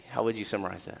ministry? How would you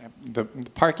summarize that? The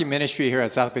parking ministry here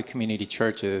at South Bay Community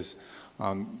Church is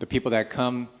the people that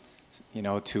come,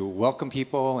 to welcome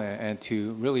people and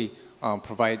to really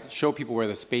show people where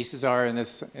the spaces are in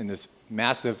this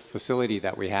massive facility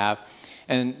that we have,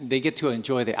 and they get to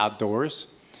enjoy the outdoors.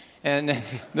 And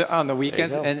on the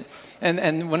weekends,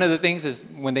 and one of the things is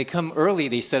when they come early,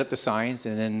 they set up the signs,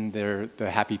 and then they're the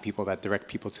happy people that direct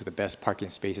people to the best parking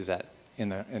spaces in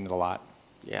the lot.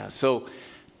 Yeah, so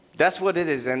that's what it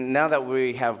is. And now that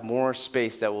we have more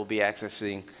space that we'll be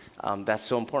accessing, that's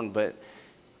so important. But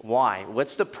why?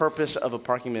 What's the purpose of a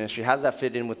parking ministry? How does that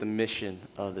fit in with the mission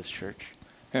of this church?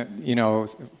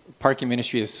 Parking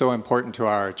ministry is so important to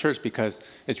our church because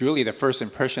it's really the first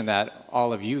impression that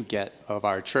all of you get of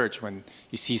our church when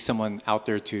you see someone out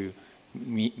there to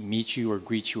meet you or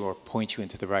greet you or point you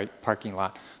into the right parking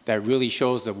lot. That really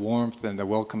shows the warmth and the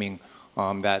welcoming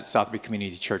that South Bay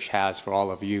Community Church has for all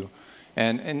of you.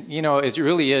 And it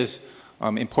really is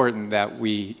important that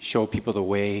we show people the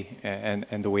way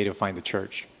and the way to find the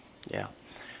church. Yeah.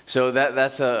 So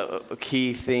that's a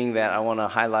key thing that I want to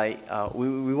highlight.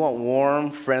 We want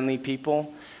warm, friendly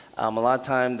people. A lot of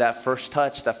time that first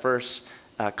touch, that first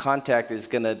contact is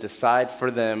going to decide for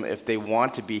them if they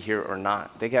want to be here or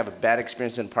not. They can have a bad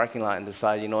experience in the parking lot and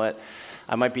decide, you know what,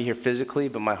 I might be here physically,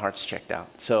 but my heart's checked out.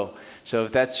 So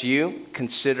if that's you,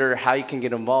 consider how you can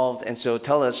get involved. And so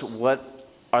tell us, what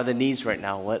are the needs right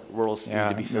now? What roles need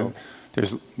to be filled?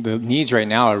 The needs right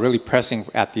now are really pressing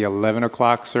at the 11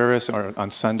 o'clock service or on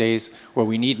Sundays, where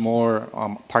we need more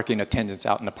parking attendants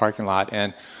out in the parking lot.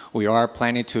 And we are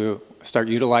planning to start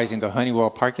utilizing the Honeywell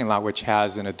parking lot, which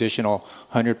has an additional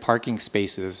 100 parking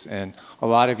spaces. And a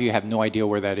lot of you have no idea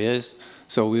where that is.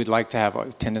 So we would like to have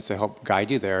attendants to help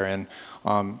guide you there. And,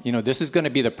 this is going to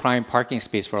be the prime parking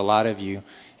space for a lot of you.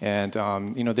 And,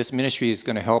 this ministry is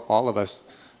going to help all of us.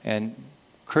 And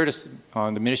Curtis,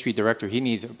 the ministry director, he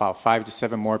needs about 5 to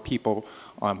 7 more people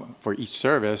for each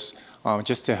service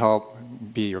just to help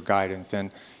be your guidance.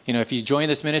 And, if you join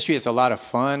this ministry, it's a lot of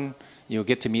fun. You'll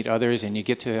get to meet others, and you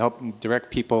get to help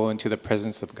direct people into the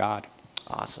presence of God.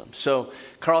 Awesome. So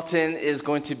Carlton is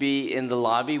going to be in the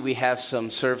lobby. We have some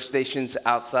serve stations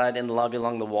outside in the lobby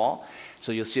along the wall.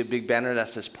 So you'll see a big banner that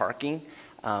says parking.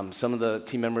 Some of the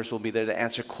team members will be there to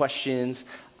answer questions.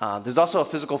 There's also a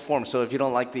physical form, so if you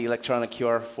don't like the electronic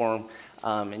QR form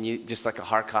and you just like a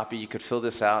hard copy, you could fill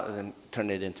this out and then turn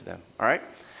it into them. All right?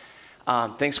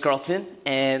 Thanks, Carlton.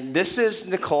 And this is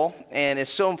Nicole, and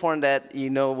it's so important that you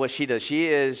know what she does. She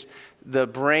is the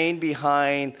brain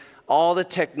behind all the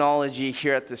technology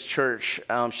here at this church.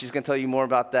 She's going to tell you more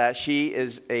about that. She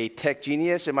is a tech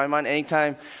genius in my mind.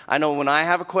 Anytime I know when I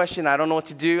have a question, I don't know what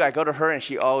to do, I go to her, and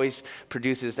she always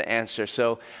produces the answer.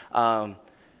 So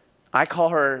I call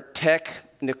her Tech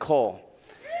Nicole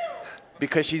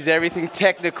because she's everything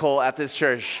technical at this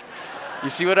church. You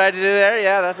see what I did there?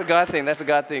 Yeah, that's a God thing. That's a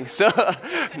God thing. So,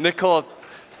 Nicole,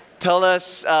 tell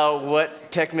us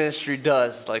what tech ministry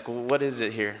does. Like, what is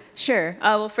it here? Sure.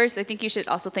 Well, first, I think you should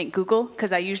also thank Google,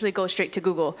 because I usually go straight to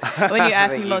Google when you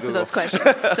ask me most of those questions.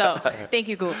 So, thank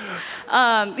you, Google.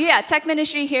 Tech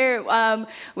ministry here,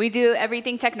 we do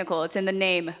everything technical. It's in the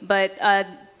name. But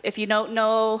if you don't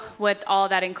know what all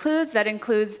that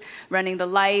includes running the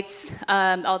lights,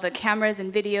 all the cameras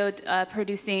and video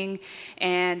producing,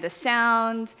 and the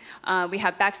sound. We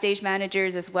have backstage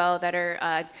managers as well that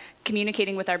are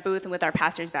communicating with our booth and with our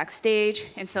pastors backstage.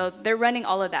 And so they're running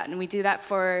all of that. And we do that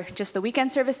for just the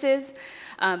weekend services,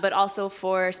 but also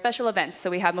for special events.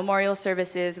 So we have memorial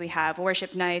services, we have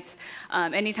worship nights.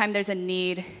 Anytime there's a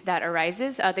need that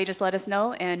arises, they just let us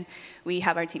know, and we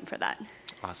have our team for that.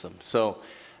 Awesome. So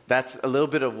that's a little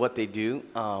bit of what they do.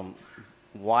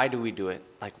 Why do we do it?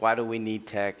 Like, why do we need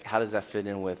tech? How does that fit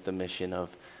in with the mission of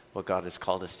what God has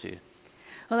called us to?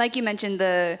 Well, like you mentioned,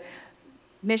 the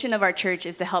mission of our church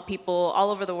is to help people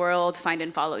all over the world find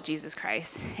and follow Jesus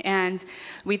Christ. And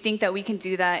we think that we can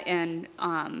do that in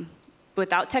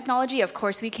without technology. Of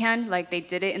course we can, like they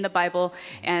did it in the Bible,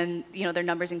 and their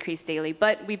numbers increase daily.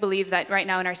 But we believe that right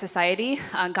now in our society,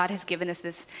 God has given us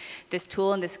this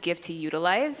tool and this gift to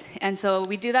utilize. And so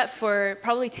we do that for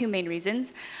probably two main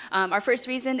reasons. Our first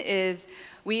reason is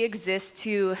we exist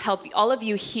to help all of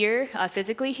you here,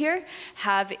 physically here,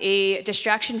 have a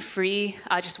distraction-free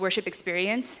just worship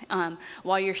experience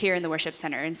while you're here in the worship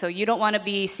center. And so you don't want to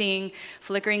be seeing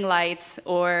flickering lights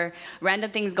or random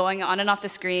things going on and off the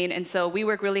screen. And so we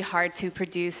work really hard to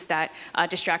produce that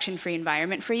distraction-free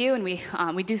environment for you, and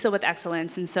we do so with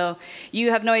excellence. And so you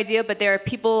have no idea, but there are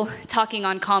people talking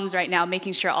on comms right now,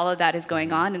 making sure all of that is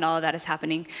going on and all of that is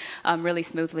happening really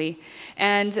smoothly.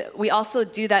 And we also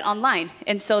do that online.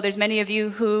 And so there's many of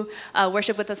you who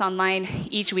worship with us online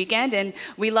each weekend, and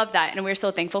we love that, and we're so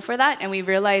thankful for that. And we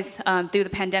realized through the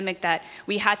pandemic that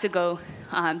we had to go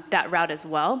that route as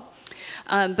well.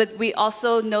 But we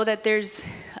also know that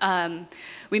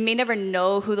we may never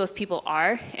know who those people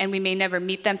are, and we may never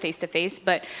meet them face to face,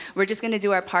 but we're just going to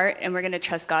do our part, and we're going to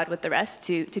trust God with the rest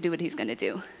to do what he's going to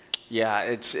do. Yeah,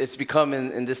 it's become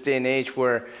in this day and age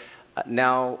where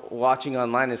now watching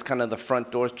online is kind of the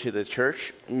front door to the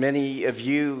church. Many of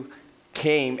you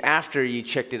came after you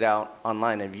checked it out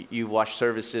online. You watched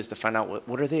services to find out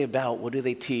what are they about, what do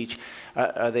they teach,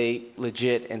 are they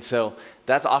legit? And so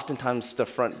that's oftentimes the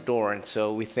front door. And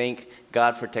so we thank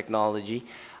God for technology.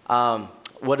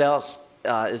 What else?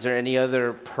 Is there any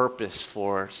other purpose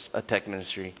for a tech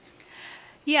ministry?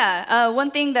 Yeah, one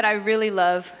thing that I really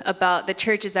love about the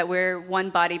church is that we're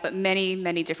one body, but many,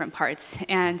 many different parts.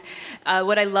 And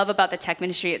what I love about the tech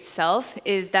ministry itself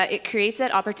is that it creates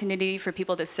that opportunity for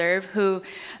people to serve who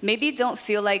maybe don't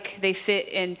feel like they fit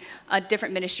in a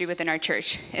different ministry within our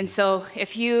church. And so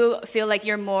if you feel like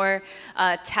you're more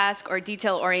task or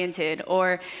detail oriented,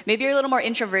 or maybe you're a little more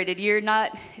introverted, you're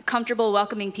not comfortable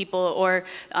welcoming people or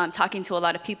talking to a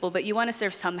lot of people, but you want to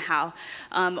serve somehow,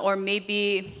 or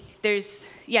maybe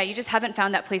you just haven't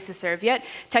found that place to serve yet.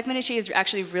 Tech ministry is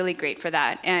actually really great for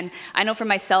that. And I know for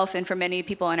myself and for many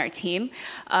people on our team,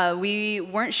 we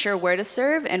weren't sure where to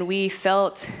serve, and we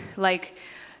felt like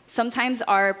sometimes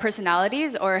our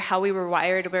personalities or how we were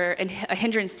wired were a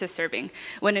hindrance to serving,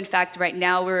 when in fact right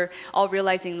now we're all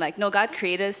realizing like, no, God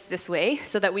created us this way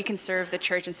so that we can serve the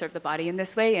church and serve the body in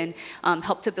this way, and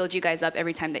help to build you guys up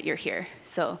every time that you're here.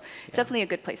 So it's definitely a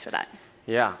good place for that.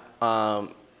 Yeah.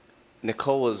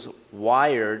 Nicole was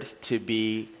wired to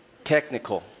be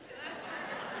technical.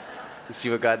 You see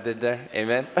what God did there?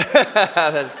 Amen?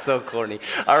 That's so corny.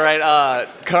 All right,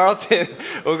 Carlton,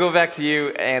 we'll go back to you.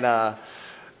 And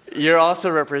you're also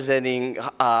representing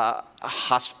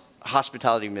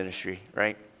hospitality ministry,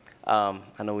 right? I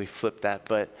know we flipped that,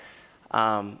 but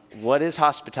what is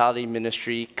hospitality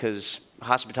ministry? Because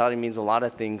hospitality means a lot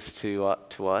of things to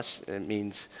us. It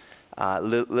means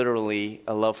literally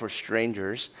a love for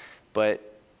strangers.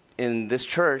 But in this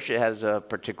church, it has a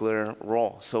particular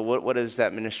role. So what does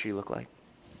that ministry look like?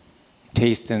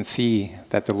 Taste and see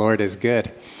that the Lord is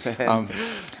good.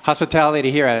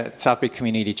 Hospitality here at South Bay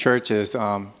Community Church is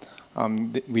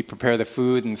we prepare the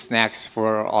food and snacks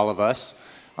for all of us.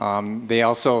 They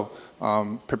also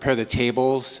prepare the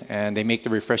tables, and they make the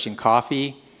refreshing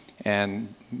coffee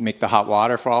and make the hot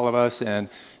water for all of us. And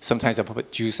sometimes they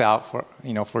put juice out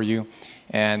for you.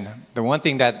 And the one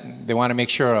thing that they want to make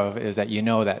sure of is that you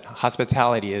know that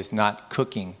hospitality is not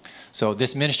cooking. So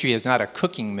this ministry is not a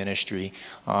cooking ministry.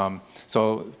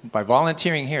 So by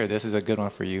volunteering here, this is a good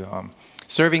one for you.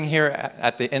 Serving here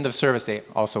at the end of service, they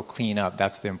also clean up.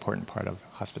 That's the important part of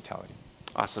hospitality.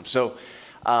 Awesome. So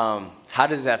how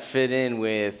does that fit in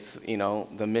with,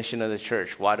 the mission of the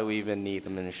church? Why do we even need a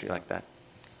ministry like that?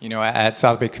 At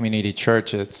South Bay Community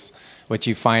Church, what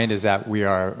you find is that we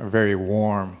are very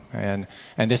warm, and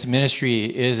this ministry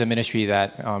is a ministry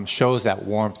that shows that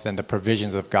warmth and the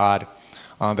provisions of God.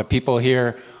 The people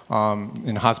here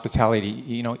in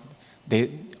hospitality,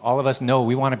 all of us know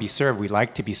we want to be served. We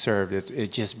like to be served.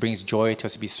 It just brings joy to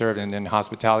us to be served. And in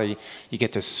hospitality, you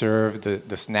get to serve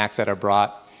the snacks that are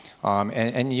brought,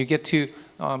 and you get to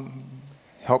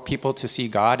help people to see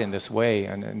God in this way.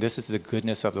 And this is the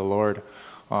goodness of the Lord.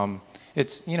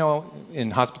 It's,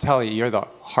 in hospitality, you're the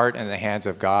heart and the hands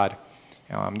of God.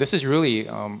 This is really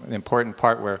an important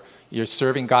part where you're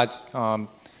serving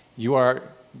you are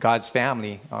God's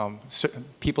family.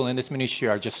 People in this ministry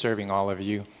are just serving all of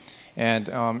you. And,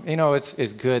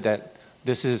 it's good that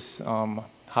this is,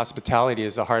 hospitality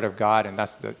is the heart of God, and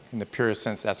that's in the purest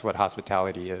sense, that's what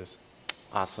hospitality is.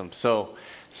 Awesome. So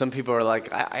some people are like,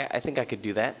 I think I could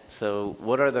do that. So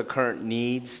what are the current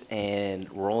needs and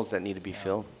roles that need to be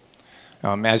filled?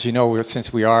 As you know,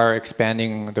 since we are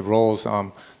expanding the roles,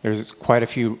 there's quite a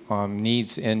few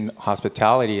needs in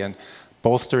hospitality, and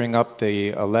bolstering up the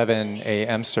 11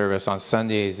 a.m. service on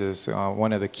Sundays is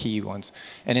one of the key ones.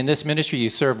 And in this ministry, you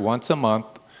serve once a month.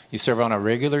 You serve on a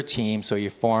regular team, so you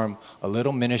form a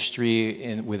little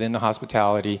ministry within the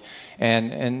hospitality,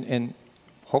 and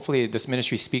hopefully this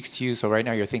ministry speaks to you. So right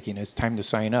now you're thinking it's time to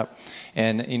sign up,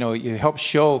 and you help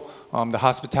show the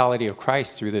hospitality of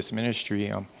Christ through this ministry.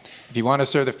 If you want to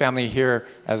serve the family here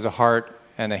as the heart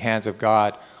and the hands of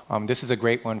God, this is a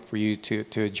great one for you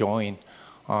to join.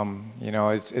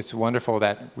 It's wonderful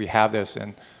that we have this,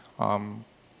 and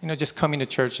just coming to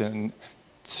church and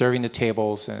serving the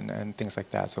tables and things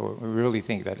like that. So we really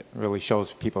think that it really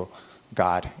shows people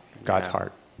God's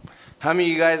heart. How many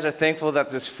of you guys are thankful that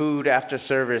there's food after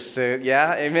service?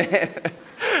 Yeah, amen.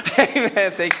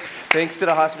 Amen. Thanks to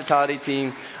the hospitality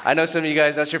team. I know some of you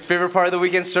guys, that's your favorite part of the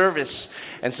weekend service.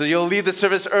 And so you'll leave the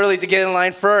service early to get in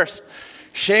line first.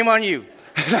 Shame on you.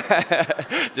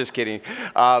 Just kidding.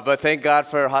 But thank God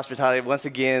for hospitality. Once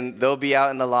again, they'll be out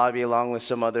in the lobby along with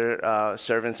some other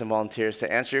servants and volunteers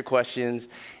to answer your questions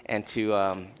and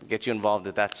to get you involved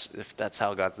if that's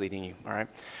how God's leading you. All right.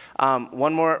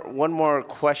 One more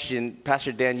question,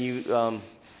 Pastor Dan. You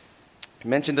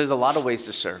mentioned there's a lot of ways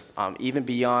to serve, even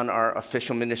beyond our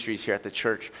official ministries here at the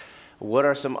church. What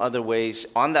are some other ways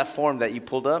on that form that you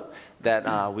pulled up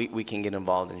that we can get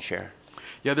involved and share?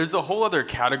 Yeah, there's a whole other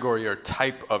category or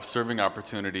type of serving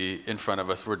opportunity in front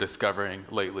of us we're discovering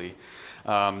lately.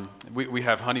 We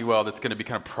have Honeywell that's going to be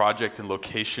kind of project and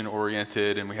location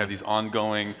oriented, and we have these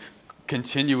ongoing,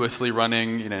 continuously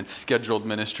running, and scheduled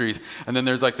ministries. And then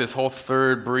there's like this whole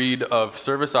third breed of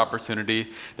service opportunity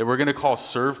that we're going to call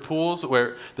serve pools,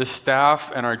 where the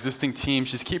staff and our existing teams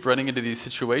just keep running into these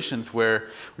situations where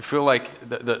we feel like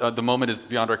the moment is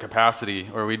beyond our capacity,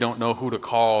 or we don't know who to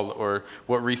call or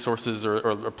what resources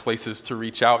or places to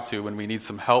reach out to when we need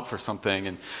some help for something.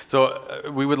 And so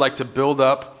we would like to build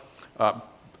up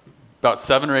about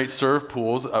 7 or 8 serve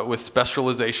pools with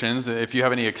specializations. If you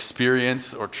have any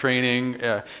experience or training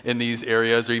in these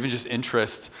areas, or even just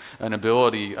interest and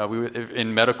ability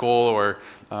in medical or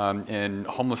in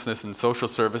homelessness and social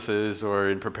services, or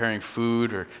in preparing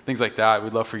food or things like that,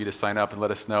 we'd love for you to sign up and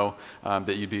let us know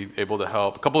that you'd be able to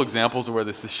help. A couple examples of where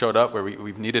this has showed up, where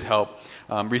we've needed help.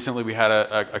 Recently we had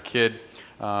a kid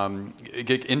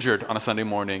get injured on a Sunday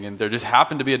morning, and there just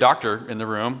happened to be a doctor in the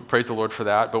room. Praise the Lord for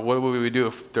that. But what would we do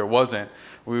if there wasn't?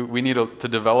 We need to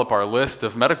develop our list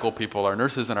of medical people, our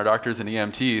nurses and our doctors and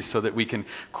EMTs, so that we can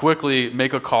quickly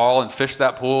make a call and fish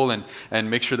that pool and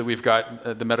make sure that we've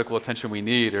got the medical attention we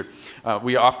need. Or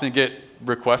we often get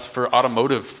requests for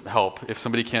automotive help if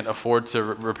somebody can't afford to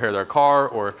repair their car,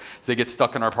 or they get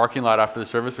stuck in our parking lot after the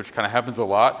service, which kind of happens a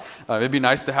lot. It'd be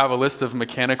nice to have a list of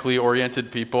mechanically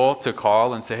oriented people to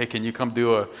call and say, hey, can you come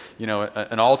do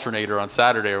an alternator on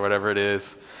Saturday or whatever it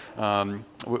is.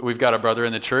 We've got a brother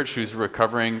in the church who's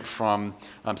recovering from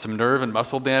some nerve and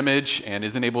muscle damage and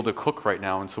isn't able to cook right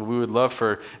now. And so we would love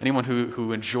for anyone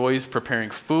who enjoys preparing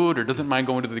food or doesn't mind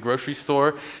going to the grocery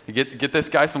store to get this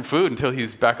guy some food until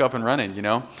he's back up and running,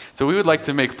 So we would like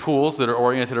to make pools that are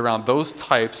oriented around those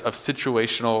types of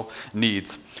situational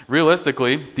needs.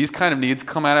 Realistically, these kind of needs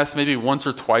come at us maybe once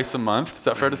or twice a month. Is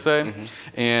that fair to say?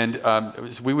 Mm-hmm.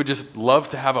 And we would just love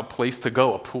to have a place to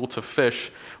go, a pool to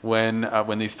fish when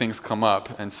these things come up.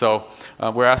 And so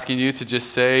we're asking you to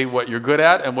just say what you're good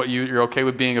at and what you're okay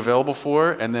with being available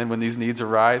for. And then when these needs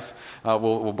arise,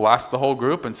 we'll blast the whole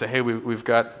group and say, hey, we've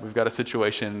got a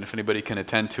situation. If anybody can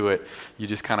attend to it, you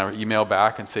just kind of email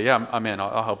back and say, yeah, I'm in.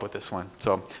 I'll help with this one.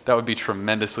 So that would be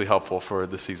tremendously helpful for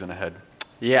the season ahead.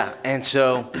 Yeah, and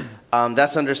so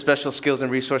that's under special skills and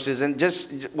resources. And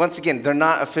just, once again, they're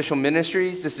not official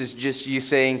ministries. This is just you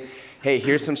saying, hey,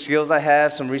 here's some skills I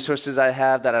have, some resources I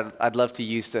have that I'd love to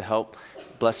use to help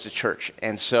bless the church.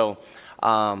 And so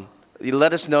you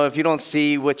let us know if you don't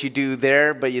see what you do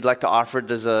there, but you'd like to offer.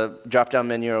 There's a drop-down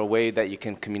menu or a way that you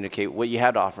can communicate what you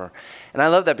have to offer. And I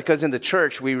love that because in the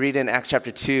church, we read in Acts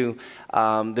chapter 2,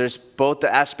 there's both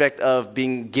the aspect of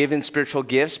being given spiritual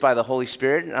gifts by the Holy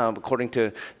Spirit, according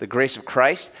to the grace of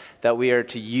Christ, that we are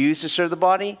to use to serve the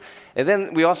body. And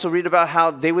then we also read about how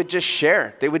they would just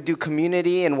share. They would do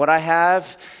community, and what I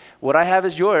have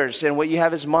is yours, and what you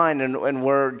have is mine, and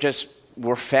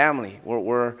we're family.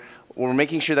 We're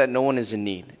making sure that no one is in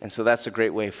need. And so that's a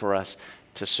great way for us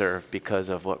to serve because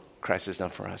of what Christ has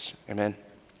done for us. Amen.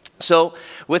 So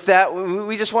with that,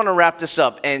 we just want to wrap this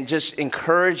up and just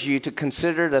encourage you to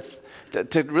consider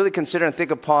to really consider and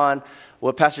think upon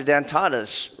what Pastor Dan taught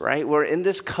us, right? We're in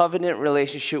this covenant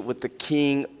relationship with the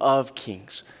King of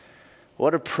Kings.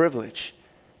 What a privilege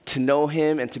to know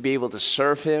him and to be able to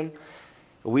serve him.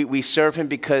 We serve him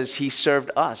because he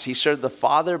served us. He served the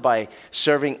Father by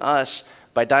serving us,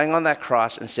 by dying on that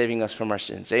cross and saving us from our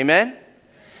sins. Amen?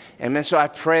 Amen. So I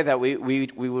pray that we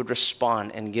would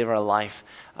respond and give our life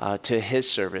to his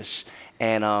service.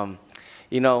 And,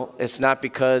 it's not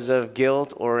because of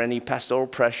guilt or any pastoral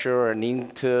pressure or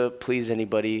needing to please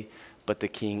anybody but the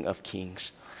King of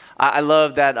Kings. I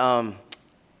love that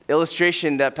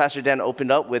illustration that Pastor Dan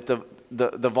opened up with the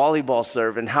volleyball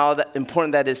serve and how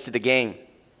important that is to the game.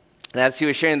 And as he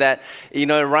was sharing that, it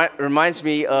reminds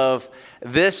me of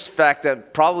this fact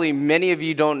that probably many of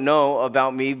you don't know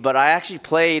about me, but I actually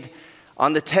played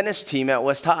on the tennis team at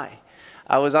West High.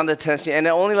 I was on the tennis team, and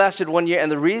it only lasted 1 year.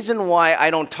 And the reason why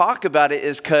I don't talk about it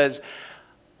is because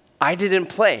I didn't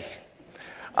play.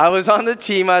 I was on the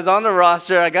team, I was on the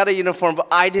roster, I got a uniform, but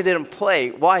I didn't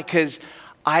play. Why? Because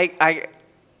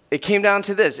it came down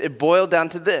to this. It boiled down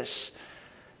to this.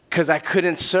 Because I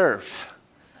couldn't serve.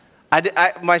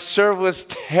 My serve was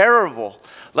terrible.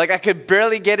 Like I could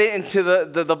barely get it into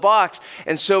the box.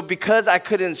 And so because I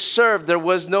couldn't serve, there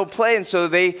was no play. And so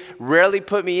they rarely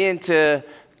put me in to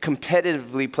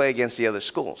competitively play against the other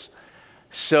schools.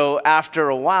 So after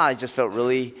a while, I just felt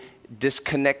really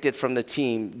disconnected from the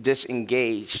team,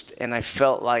 disengaged. And I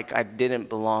felt like I didn't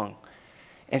belong.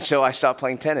 And so I stopped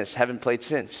playing tennis. Haven't played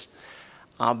since.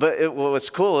 But what's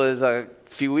cool is a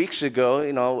few weeks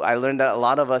ago, I learned that a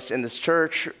lot of us in this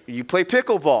church, you play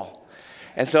pickleball.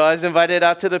 And so I was invited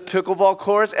out to the pickleball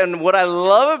course. And what I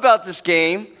love about this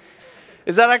game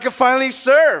is that I can finally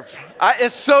serve.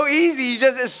 It's so easy.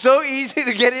 It's so easy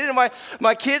to get in.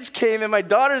 My kids came and my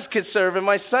daughters could serve and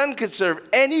my son could serve.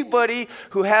 Anybody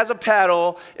who has a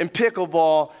paddle in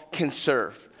pickleball can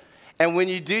serve. And when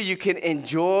you do, you can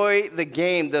enjoy the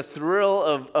game, the thrill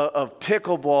of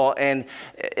pickleball and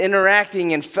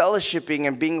interacting and fellowshipping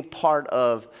and being part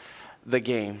of the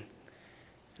game.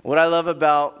 What I love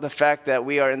about the fact that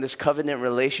we are in this covenant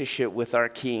relationship with our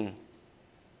King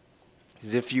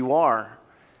is if you are,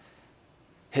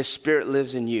 his Spirit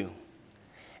lives in you.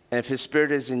 And if his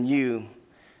Spirit is in you,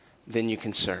 then you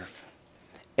can serve.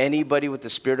 Anybody with the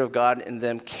Spirit of God in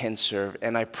them can serve.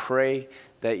 And I pray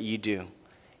that you do,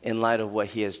 in light of what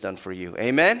he has done for you.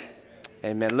 Amen?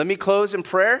 Amen. Let me close in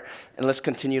prayer, and let's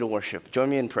continue to worship.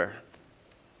 Join me in prayer.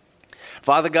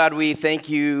 Father God, we thank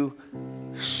you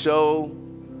so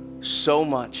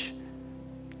much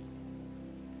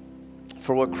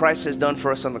for what Christ has done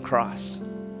for us on the cross.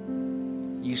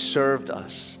 You served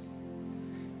us.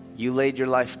 You laid your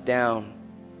life down,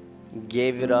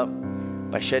 gave it up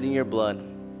by shedding your blood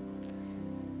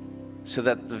so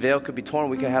that the veil could be torn.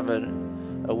 We could have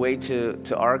a way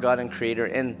to our God and Creator.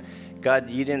 And God,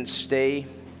 you didn't stay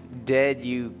dead.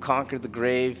 You conquered the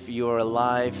grave. You are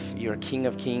alive. You're King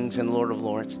of Kings and Lord of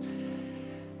Lords.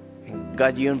 And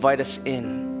God, you invite us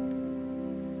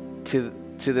in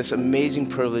to this amazing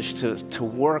privilege to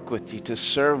work with you, to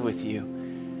serve with you.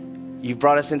 You've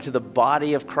brought us into the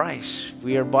body of Christ.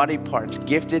 We are body parts,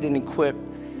 gifted and equipped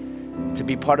to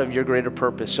be part of your greater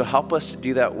purpose. So help us to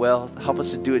do that well. Help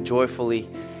us to do it joyfully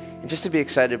and just to be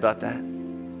excited about that.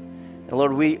 And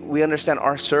Lord, we understand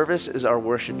our service is our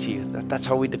worship to you. That's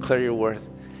how we declare your worth.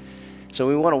 So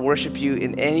we want to worship you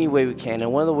in any way we can.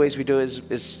 And one of the ways we do it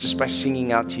is just by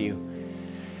singing out to you.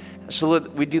 So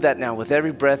Lord, we do that now with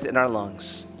every breath in our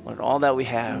lungs. Lord, all that we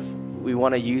have, we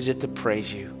want to use it to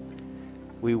praise you.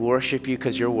 We worship you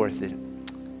because you're worth it.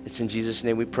 It's in Jesus'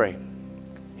 name we pray.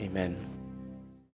 Amen.